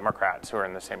liberal Democrats who are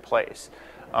in the same place.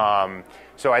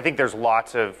 So I think there's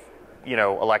lots of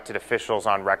elected officials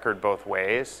on record both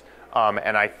ways,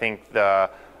 and I think yeah,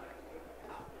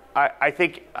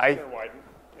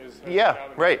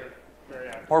 right.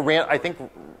 Or I think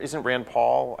isn't Rand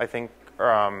Paul? I think.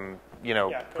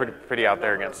 Pretty out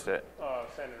there against it.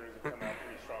 Senators have come out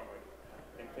pretty strongly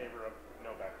in favor of no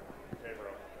backdoor, in favor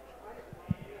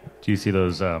of. Do you see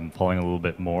those falling a little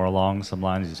bit more along some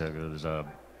lines? You said there's a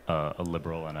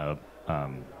liberal and a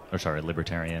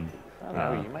libertarian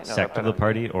sect of the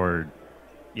party, or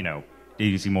do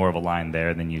you see more of a line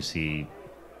there than you see?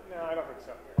 No, I don't think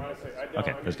so. Honestly, I don't.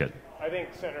 Okay, that's good. I think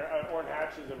Senator Orrin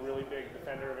Hatch is a really big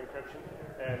defender of encryption,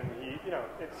 and he,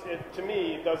 to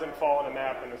me, it doesn't fall on a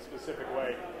map in a specific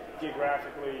way,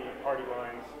 geographically, party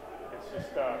lines. It's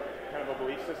just kind of a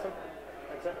belief system.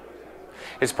 That's it.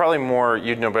 It's probably more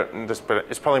but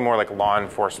it's probably more like law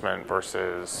enforcement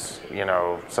versus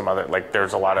some other, like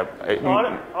there's a lot of.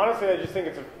 Honestly, I just think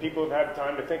it's people who've had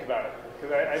time to think about it,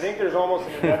 because I think there's almost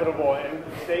an inevitable end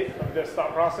state of this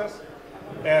thought process.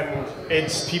 And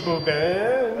it's people who've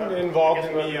been involved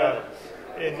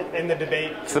in the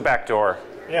debate. It's the back door.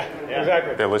 Yeah,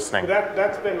 exactly. They're listening.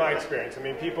 That's been my experience. I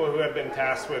mean, people who have been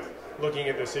tasked with looking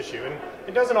at this issue, and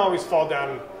it doesn't always fall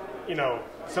down.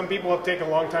 Some people have taken a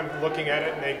long time looking at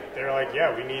it, and they're like,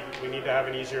 yeah, we need to have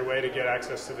an easier way to get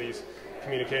access to these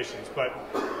communications. But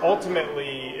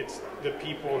ultimately, it's the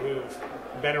people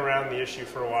who've been around the issue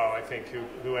for a while, I think,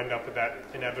 who end up with that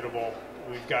inevitable.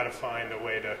 We've got to find a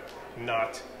way to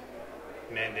not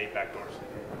mandate backdoors.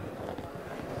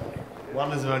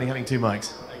 Wonders of only having two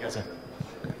mics. There you go, sir.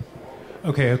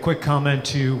 Okay, a quick comment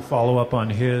to follow up on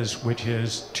his, which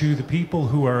is to the people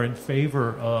who are in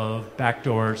favor of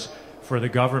backdoors for the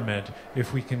government,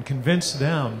 if we can convince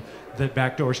them that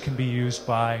backdoors can be used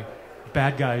by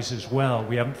bad guys as well,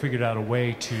 we haven't figured out a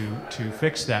way to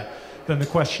fix that, then the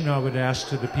question I would ask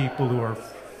to the people who are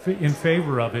in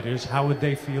favor of it is, how would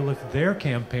they feel if their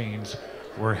campaigns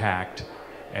were hacked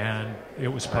and it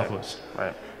was published?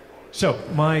 Right. So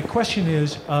my question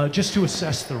is, just to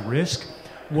assess the risk,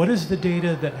 what is the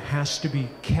data that has to be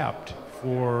kept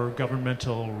for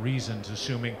governmental reasons,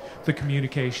 assuming the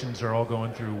communications are all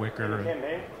going through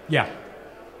Wicker? Yeah.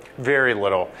 Very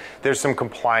little. There's some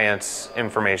compliance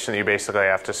information that you basically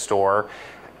have to store.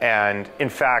 And in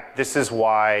fact, this is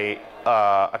why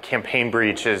a campaign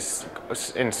breach is,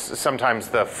 sometimes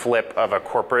the flip of a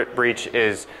corporate breach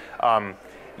is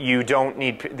you don't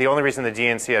need, the only reason the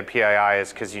DNC had PII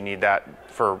is because you need that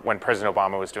for when President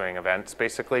Obama was doing events,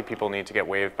 basically. People need to get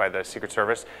waived by the Secret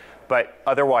Service. But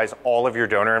otherwise, all of your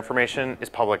donor information is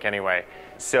public anyway.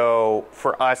 So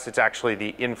for us, it's actually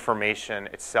the information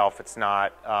itself. It's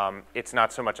not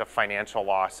so much a financial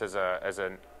loss as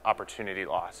an opportunity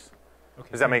loss. Okay,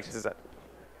 does that make sense?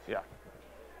 Yeah.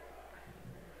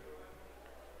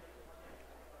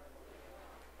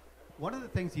 One of the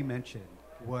things you mentioned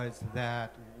was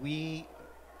that we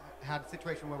had a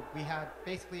situation where we had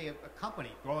basically a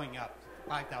company growing up,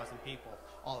 5,000 people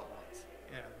all at once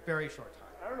in a very short time.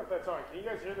 I don't know if that's on. Can you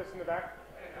guys hear this in the back?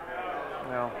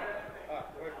 No.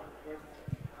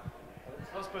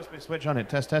 I'm supposed to be switch on it.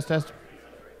 Test, test, test.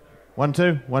 1,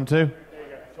 2, 1, 2.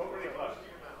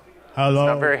 Hello.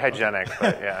 It's not very hygienic,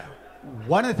 but yeah.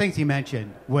 One of the things he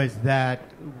mentioned was that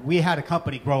we had a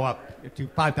company grow up to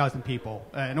 5,000 people,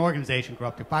 an organization grow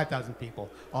up to 5,000 people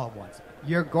all at once.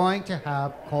 You're going to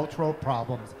have cultural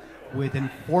problems with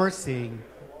enforcing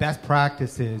best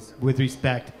practices with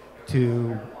respect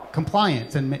to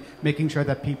compliance and making sure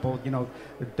that people,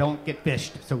 don't get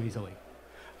phished so easily.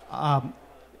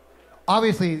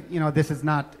 Obviously, this is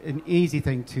not an easy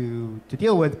thing to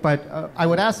deal with, but I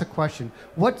would ask the question,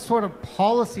 what sort of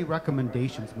policy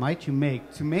recommendations might you make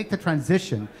to make the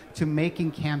transition to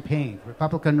making campaigns,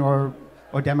 Republican or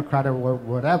Democrat or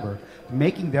whatever,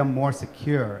 making them more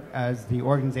secure as the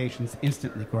organizations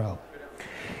instantly grow?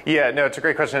 Yeah, no, it's a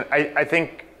great question. I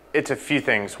think it's a few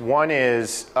things. One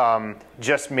is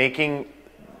just making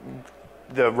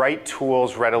the right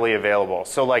tools readily available.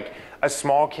 So like a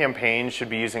small campaign should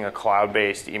be using a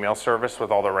cloud-based email service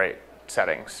with all the right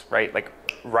settings, right? Like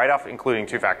right off, including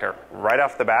two-factor, right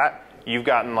off the bat, you've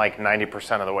gotten like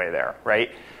 90% of the way there,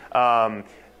 right?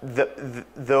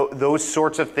 Those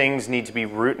sorts of things need to be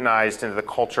routinized into the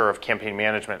culture of campaign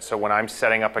management. So when I'm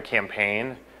setting up a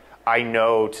campaign, I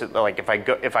know to like if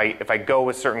I go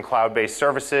with certain cloud-based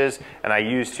services and I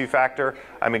use two-factor,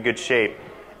 I'm in good shape.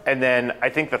 And then I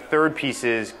think the third piece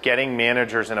is getting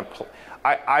managers in a.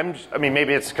 I mean,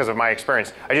 maybe it's because of my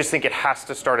experience. I just think it has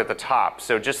to start at the top.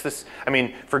 So just this, I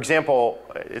mean, for example,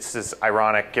 it's this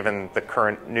ironic given the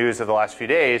current news of the last few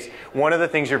days. One of the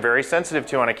things you're very sensitive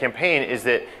to on a campaign is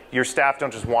that your staff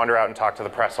don't just wander out and talk to the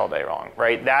press all day long,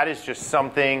 right? That is just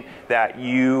something that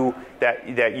you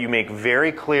make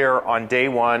very clear on day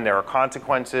one. There are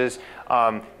consequences.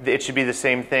 It should be the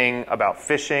same thing about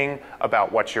phishing,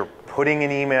 about what you're putting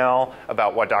in email,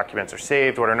 about what documents are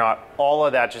saved, what are not. All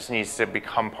of that just needs to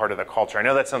become part of the culture. I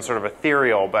know that sounds sort of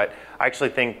ethereal, but I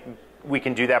actually think we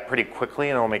can do that pretty quickly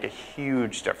and it'll make a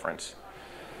huge difference.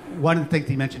 One of the things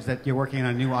he mentions that you're working on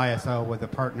a new ISO with a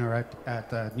partner at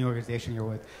the new organization you're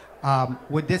with.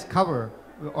 Would this cover,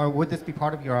 or would this be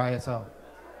part of your ISO?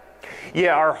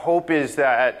 Yeah, our hope is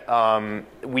that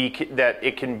that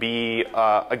it can be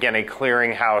again a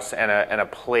clearinghouse and a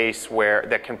place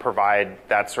that can provide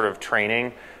that sort of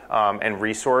training and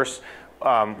resource.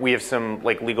 We have some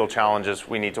legal challenges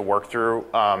we need to work through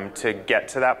to get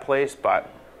to that place, but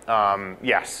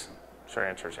yes. Short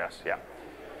answer is yes. Yeah.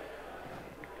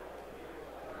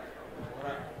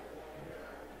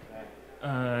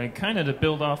 Kind of to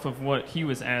build off of what he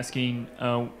was asking,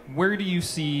 where do you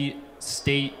see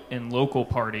state and local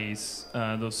parties,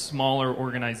 those smaller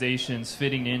organizations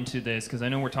fitting into this? Because I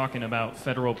know we're talking about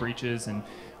federal breaches and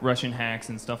Russian hacks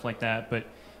and stuff like that, but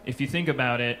if you think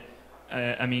about it,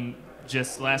 I mean,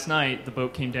 just last night the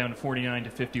vote came down to 49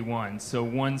 to 51, so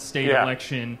one state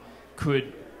election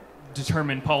could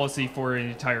determine policy for an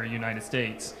entire United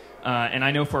States. And I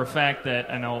know for a fact that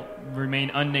an remain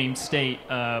unnamed state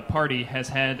party has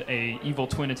had a evil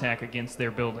twin attack against their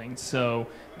building. So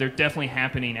they're definitely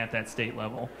happening at that state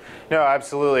level. No,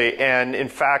 absolutely. And in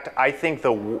fact, I think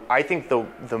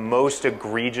the most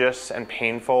egregious and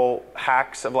painful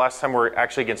hacks of last time were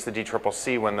actually against the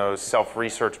DCCC when those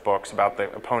self-research books about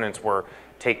the opponents were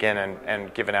taken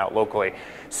and given out locally.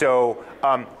 So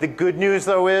the good news,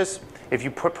 though, is if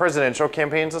you put presidential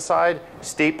campaigns aside,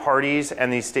 state parties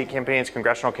and these state campaigns,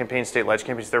 congressional campaigns, state ledge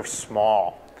campaigns, they're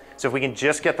small. So if we can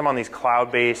just get them on these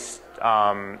cloud-based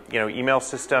email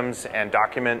systems and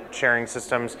document sharing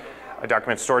systems,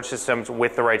 document storage systems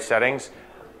with the right settings,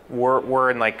 we're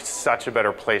in such a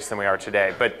better place than we are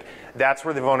today. But that's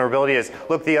where the vulnerability is.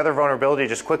 Look, the other vulnerability,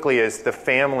 just quickly, is the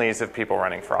families of people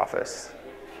running for office,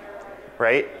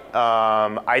 right?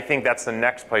 I think that's the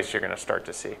next place you're going to start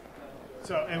to see.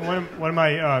 So, and one of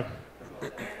my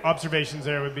observations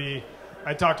there would be,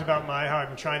 I talked about how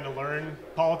I'm trying to learn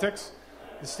politics.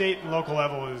 The state and local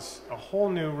level is a whole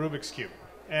new Rubik's Cube,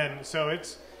 and so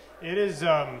it's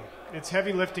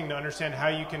heavy lifting to understand how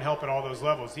you can help at all those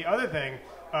levels. The other thing,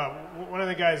 one of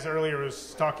the guys earlier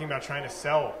was talking about trying to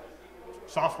sell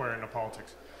software into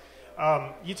politics.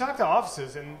 You talk to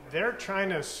offices, and they're trying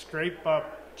to scrape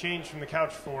up change from the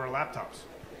couch for laptops.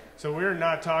 So we're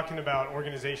not talking about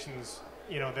organizations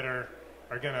that are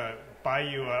going to buy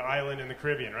you an island in the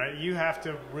Caribbean, right? You have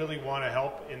to really want to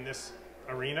help in this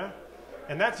arena,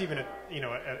 and that's even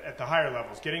at the higher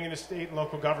levels. Getting into state and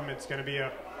local government is going to be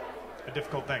a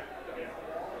difficult thing.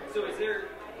 So is there?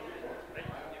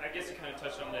 I guess you kind of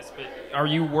touched on this, but are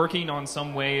you working on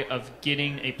some way of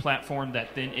getting a platform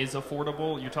that then is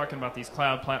affordable? You're talking about these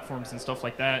cloud platforms and stuff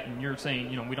like that, and you're saying,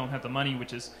 you know, we don't have the money,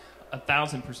 which is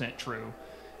 1,000% true.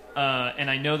 And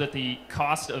I know that the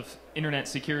cost of internet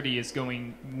security is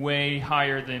going way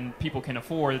higher than people can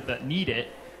afford that need it.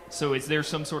 So is there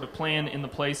some sort of plan in the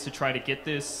place to try to get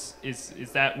this?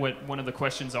 Is that what one of the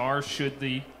questions are? Should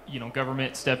the, you know,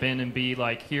 government step in and be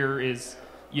like, here is,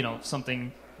 you know,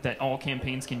 something that all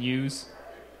campaigns can use?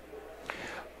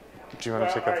 Do you want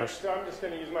to take that first? So I'm just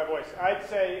going to use my voice. I'd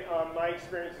say my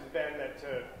experience has been that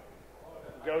to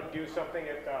go do something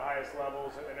at the highest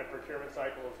levels in a procurement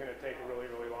cycle is going to take a really,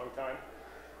 really long time.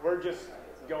 We're just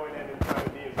going in and trying to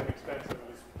be as inexpensive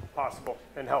as possible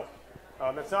and help.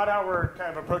 That's not how we're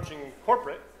kind of approaching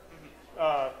corporate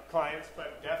clients,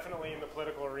 but definitely in the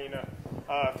political arena.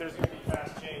 If there's going to be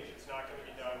fast change, it's not going to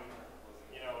be done,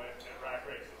 you know, at rack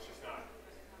rates. It's just not.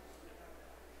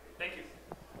 Thank you.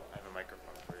 I have a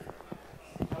microphone for you.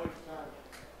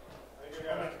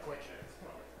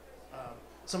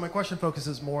 So my question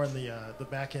focuses more on the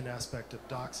back-end aspect of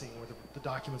doxing, where the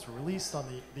documents were released on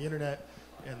the internet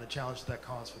and the challenge that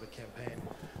caused for the campaign.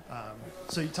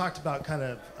 So you talked about kind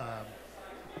of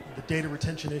the data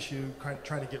retention issue,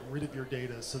 trying to get rid of your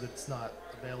data so that it's not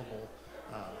available.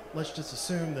 Let's just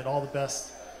assume that all the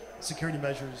best security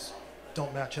measures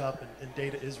don't match up and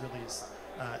data is released.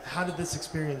 How did this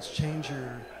experience change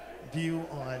your view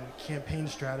on campaign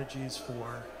strategies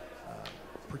for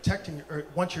protecting, or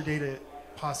once your data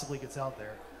possibly gets out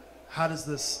there, how does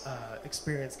this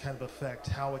experience kind of affect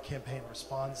how a campaign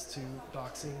responds to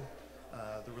doxing,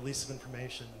 the release of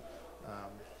information?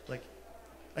 Like,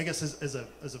 I guess as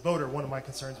a voter, one of my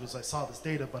concerns was I saw this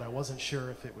data, but I wasn't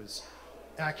sure if it was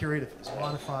accurate, if it was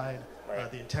modified,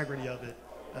 the integrity of it.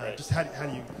 Just how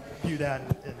do you view that,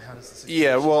 and how does this?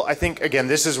 Yeah, well, I think again,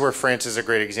 this is where France is a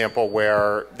great example,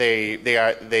 where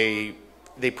they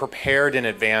prepared in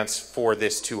advance for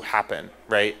this to happen,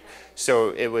 right?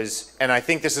 So it was, and I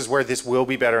think this is where this will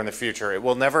be better in the future. It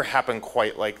will never happen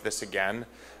quite like this again.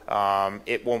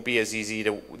 It won't be as easy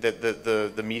to,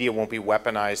 the media won't be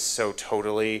weaponized so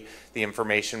totally. The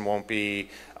information won't be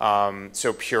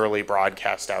so purely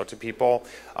broadcast out to people.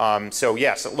 So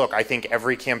yes, look, I think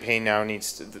every campaign now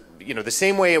needs to, you know, the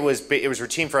same way it was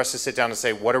routine for us to sit down and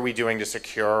say, what are we doing to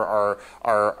secure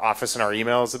our office and our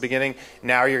emails at the beginning?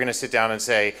 Now you're going to sit down and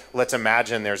say, let's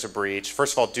imagine there's a breach.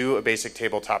 First of all, do a basic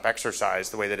tabletop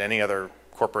exercise the way that any other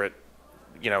corporate,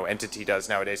 you know, entity does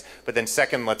nowadays. But then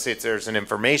second, let's say there's an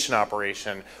information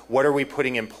operation. What are we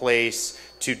putting in place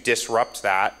to disrupt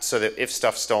that so that if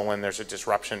stuff's stolen, there's a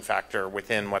disruption factor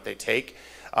within what they take?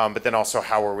 But then also,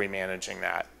 how are we managing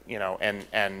that? You know,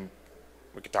 and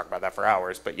we could talk about that for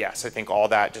hours. But yes, I think all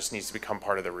that just needs to become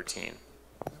part of the routine.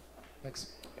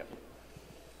 Thanks. Yep.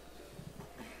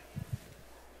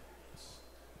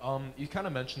 You kind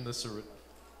of mentioned this already.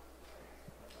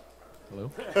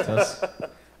 Hello? Tess?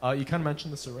 You kind of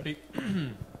mentioned this already,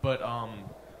 but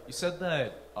you said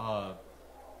that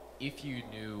if you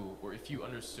knew, or if you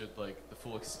understood like the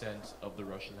full extent of the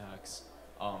Russian hacks,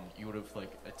 you would have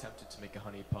like attempted to make a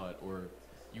honeypot, or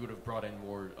you would have brought in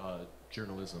more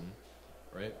journalism,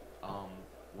 right?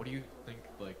 What do you think,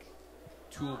 like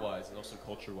tool-wise and also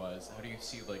culture-wise, how do you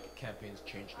see like campaigns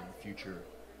changing in the future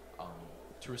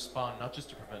to respond, not just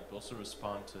to prevent, but also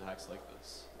respond to hacks like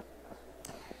this?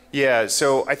 Yeah,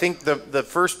 so I think the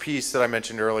first piece that I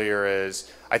mentioned earlier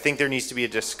is I think there needs to be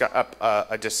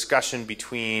a discussion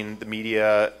between the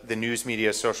media, the news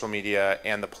media, social media,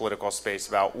 and the political space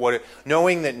about what,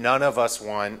 knowing that none of us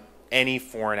want any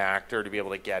foreign actor to be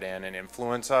able to get in and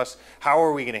influence us. How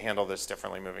are we going to handle this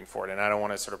differently moving forward? And I don't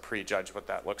want to sort of prejudge what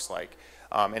that looks like.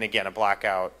 And again, a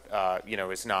blackout, you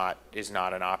know, is not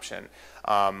an option.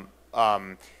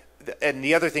 And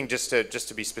the other thing, just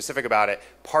to be specific about it,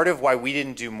 part of why we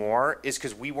didn't do more is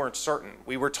because we weren't certain.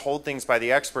 We were told things by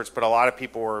the experts, but a lot of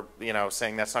people were, you know,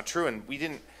 saying that's not true, and we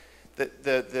didn't.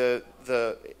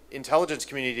 The intelligence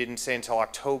community didn't say until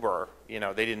October, you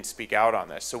know, they didn't speak out on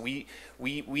this. So we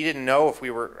didn't know if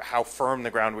how firm the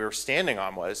ground we were standing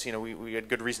on was. You know, we had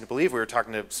good reason to believe we were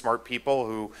talking to smart people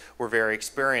who were very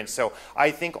experienced. So I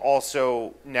think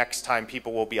also next time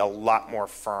people will be a lot more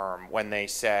firm when they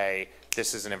say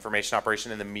this is an information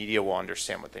operation, and the media will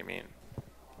understand what they mean.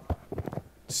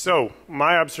 So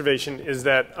my observation is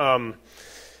that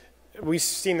we've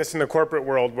seen this in the corporate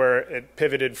world where it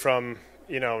pivoted from,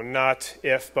 you know, not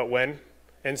if but when.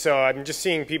 And so I'm just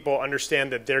seeing people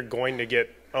understand that they're going to get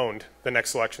owned the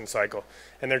next election cycle.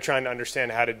 And they're trying to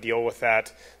understand how to deal with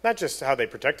that, not just how they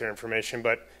protect their information,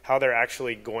 but how they're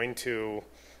actually going to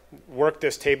work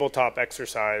this tabletop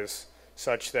exercise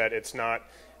such that it's not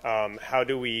How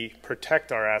do we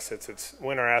protect our assets? It's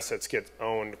when our assets get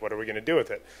owned, what are we going to do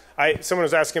with it? Someone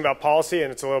was asking about policy,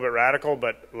 and it's a little bit radical,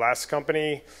 but last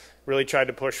company really tried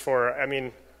to push for, I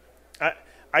mean,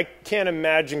 I can't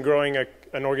imagine growing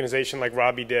an organization like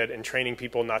Robby did and training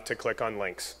people not to click on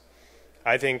links.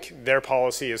 I think their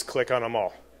policy is click on them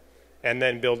all and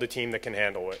then build a team that can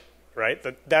handle it, right?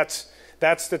 That's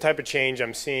the type of change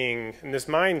I'm seeing in this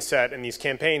mindset and these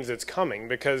campaigns that's coming,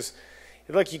 because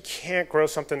look, you can't grow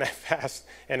something that fast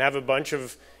and have a bunch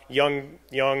of young,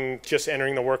 just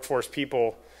entering the workforce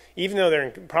people, even though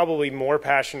they're probably more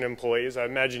passionate employees. I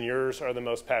imagine yours are the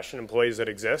most passionate employees that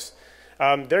exist.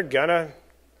 They're gonna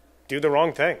do the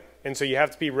wrong thing. And so you have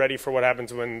to be ready for what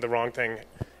happens when the wrong thing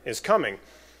is coming.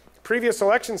 Previous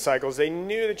election cycles, they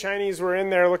knew the Chinese were in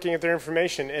there looking at their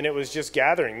information, and it was just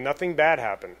gathering. Nothing bad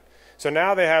happened. So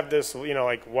now they have this,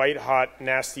 like white hot,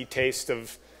 nasty taste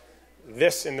of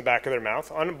this in the back of their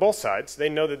mouth on both sides. They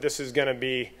know that this is going to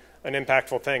be an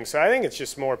impactful thing. So I think it's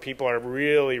just more people are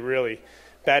really, really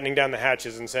battening down the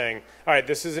hatches and saying, all right,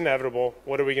 this is inevitable.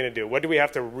 What are we going to do? What do we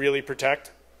have to really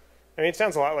protect? I mean, it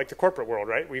sounds a lot like the corporate world,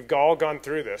 right? We've all gone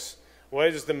through this. What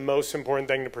is the most important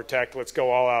thing to protect? Let's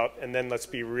go all out, and then let's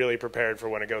be really prepared for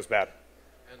when it goes bad.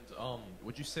 And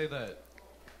would you say that,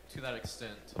 to that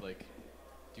extent, to like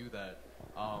do that,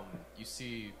 you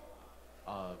see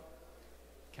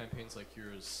campaigns like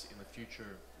yours in the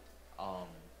future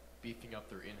beefing up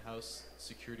their in-house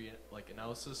security like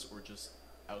analysis, or just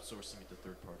outsourcing it to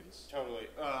third parties? Totally.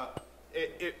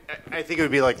 I think it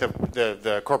would be like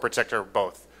the corporate sector,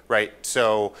 both, right?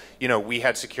 So, we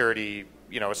had security,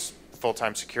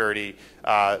 full-time security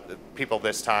people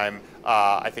this time.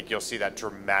 I think you'll see that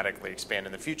dramatically expand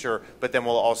in the future, but then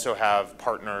we'll also have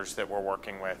partners that we're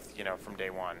working with, from day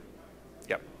one.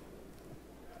 Yep.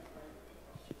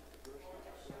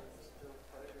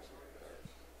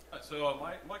 So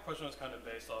my question was kind of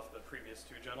based off the previous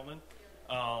two gentlemen.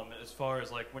 As far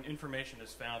as like when information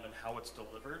is found and how it's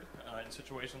delivered in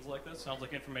situations like this, sounds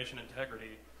like information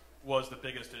integrity was the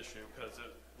biggest issue because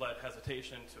it led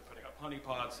hesitation to putting up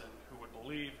honeypots and who would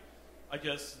believe. I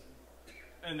guess,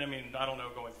 and I mean, I don't know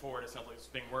going forward, it sounds like it's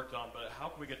being worked on, but how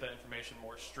can we get that information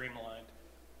more streamlined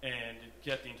and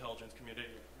get the intelligence community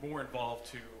more involved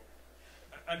to,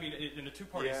 I mean, in a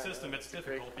two-party system, it's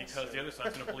difficult because the other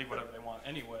side's going to believe whatever they want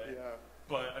anyway. Yeah.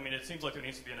 But, I mean, it seems like there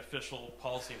needs to be an official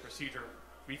policy and procedure.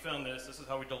 We found this is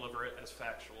how we deliver it as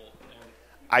factual. And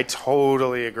I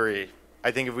totally agree. I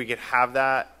think if we could have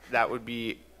that, that would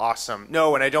be awesome.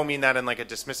 No, and I don't mean that in like a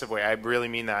dismissive way. I really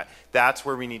mean that. That's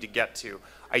where we need to get to.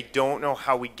 I don't know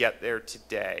how we get there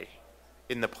today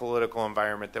in the political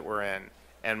environment that we're in.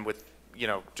 And with,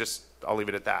 just, I'll leave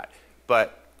it at that.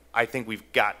 But I think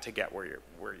we've got to get where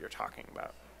you're talking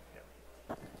about.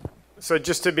 So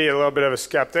just to be a little bit of a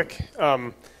skeptic,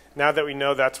 now that we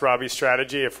know that's Robby's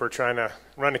strategy, if we're trying to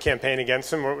run a campaign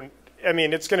against him, I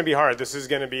mean, it's going to be hard. This is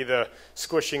going to be the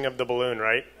squishing of the balloon,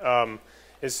 right?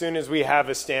 As soon as we have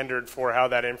a standard for how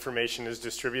that information is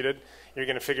distributed, you're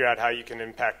going to figure out how you can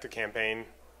impact the campaign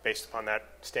based upon that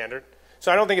standard.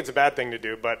 So I don't think it's a bad thing to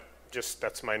do, but just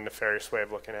that's my nefarious way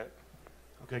of looking at it.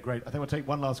 Okay, great. I think we'll take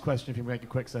one last question if you can make it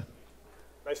quick, sir.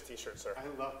 Nice T-shirt, sir.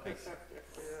 I love it.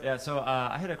 Yeah, so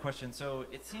I had a question. So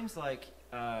it seems like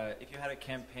if you had a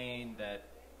campaign that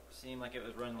seemed like it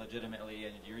was run legitimately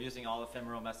and you're using all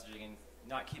ephemeral messaging and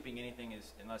not keeping anything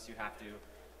unless you have to,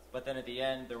 but then at the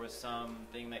end there was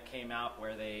something that came out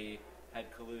where they had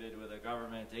colluded with a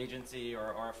government agency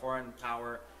or a foreign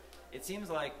power, it seems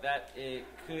like that it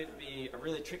could be a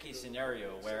really tricky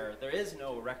scenario where there is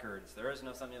no records, there is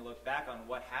no something to look back on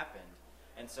what happened.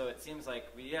 And so it seems like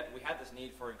we have this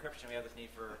need for encryption, we have this need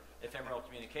for ephemeral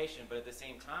communication, but at the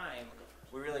same time,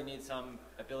 we really need some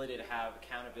ability to have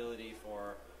accountability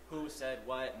for who said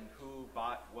what and who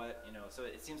bought what, So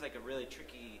it seems like a really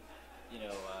tricky,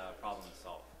 problem to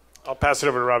solve. I'll pass it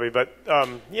over to Robby, but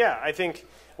yeah, I think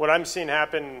what I'm seeing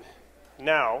happen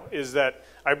now is that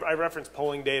I reference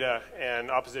polling data and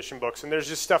opposition books, and there's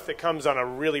just stuff that comes on a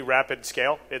really rapid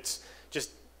scale.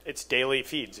 It's daily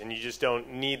feeds, and you just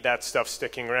don't need that stuff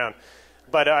sticking around.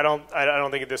 But I don't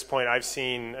think at this point I've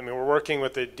seen. I mean, we're working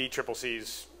with the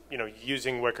DCCCs,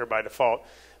 using Wicker by default,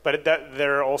 but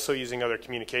they're also using other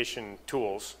communication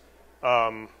tools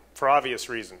for obvious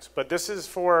reasons. But this is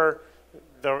for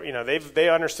they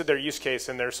understood their use case,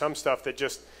 and there's some stuff that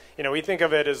just we think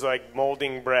of it as like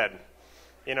molding bread.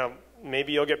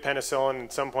 Maybe you'll get penicillin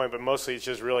at some point, but mostly it's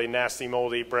just really nasty,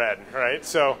 moldy bread, right?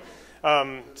 So.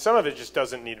 Some of it just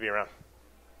doesn't need to be around.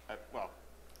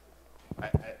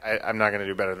 I'm not going to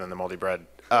do better than the moldy bread.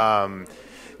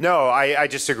 No, I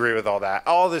just agree with all that.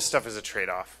 All this stuff is a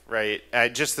trade-off, right?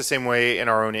 Just the same way in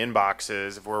our own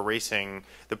inboxes, if we're erasing,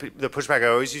 the pushback I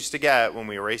always used to get when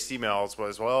we erased emails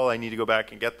was, well, I need to go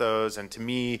back and get those. And to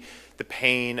me, the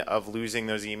pain of losing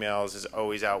those emails is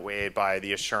always outweighed by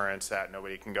the assurance that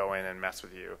nobody can go in and mess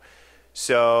with you.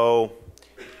 So,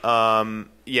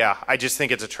 yeah, I just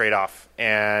think it's a trade-off.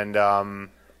 And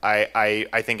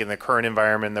I think in the current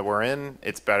environment that we're in,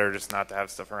 it's better just not to have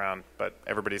stuff around. But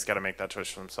everybody's got to make that choice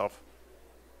for themselves.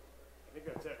 I think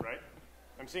that's it, right?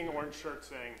 I'm seeing an orange shirt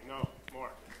saying no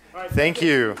more. All right, Thank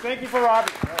you. Thank you for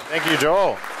Robby. Thank you,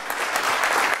 Joel.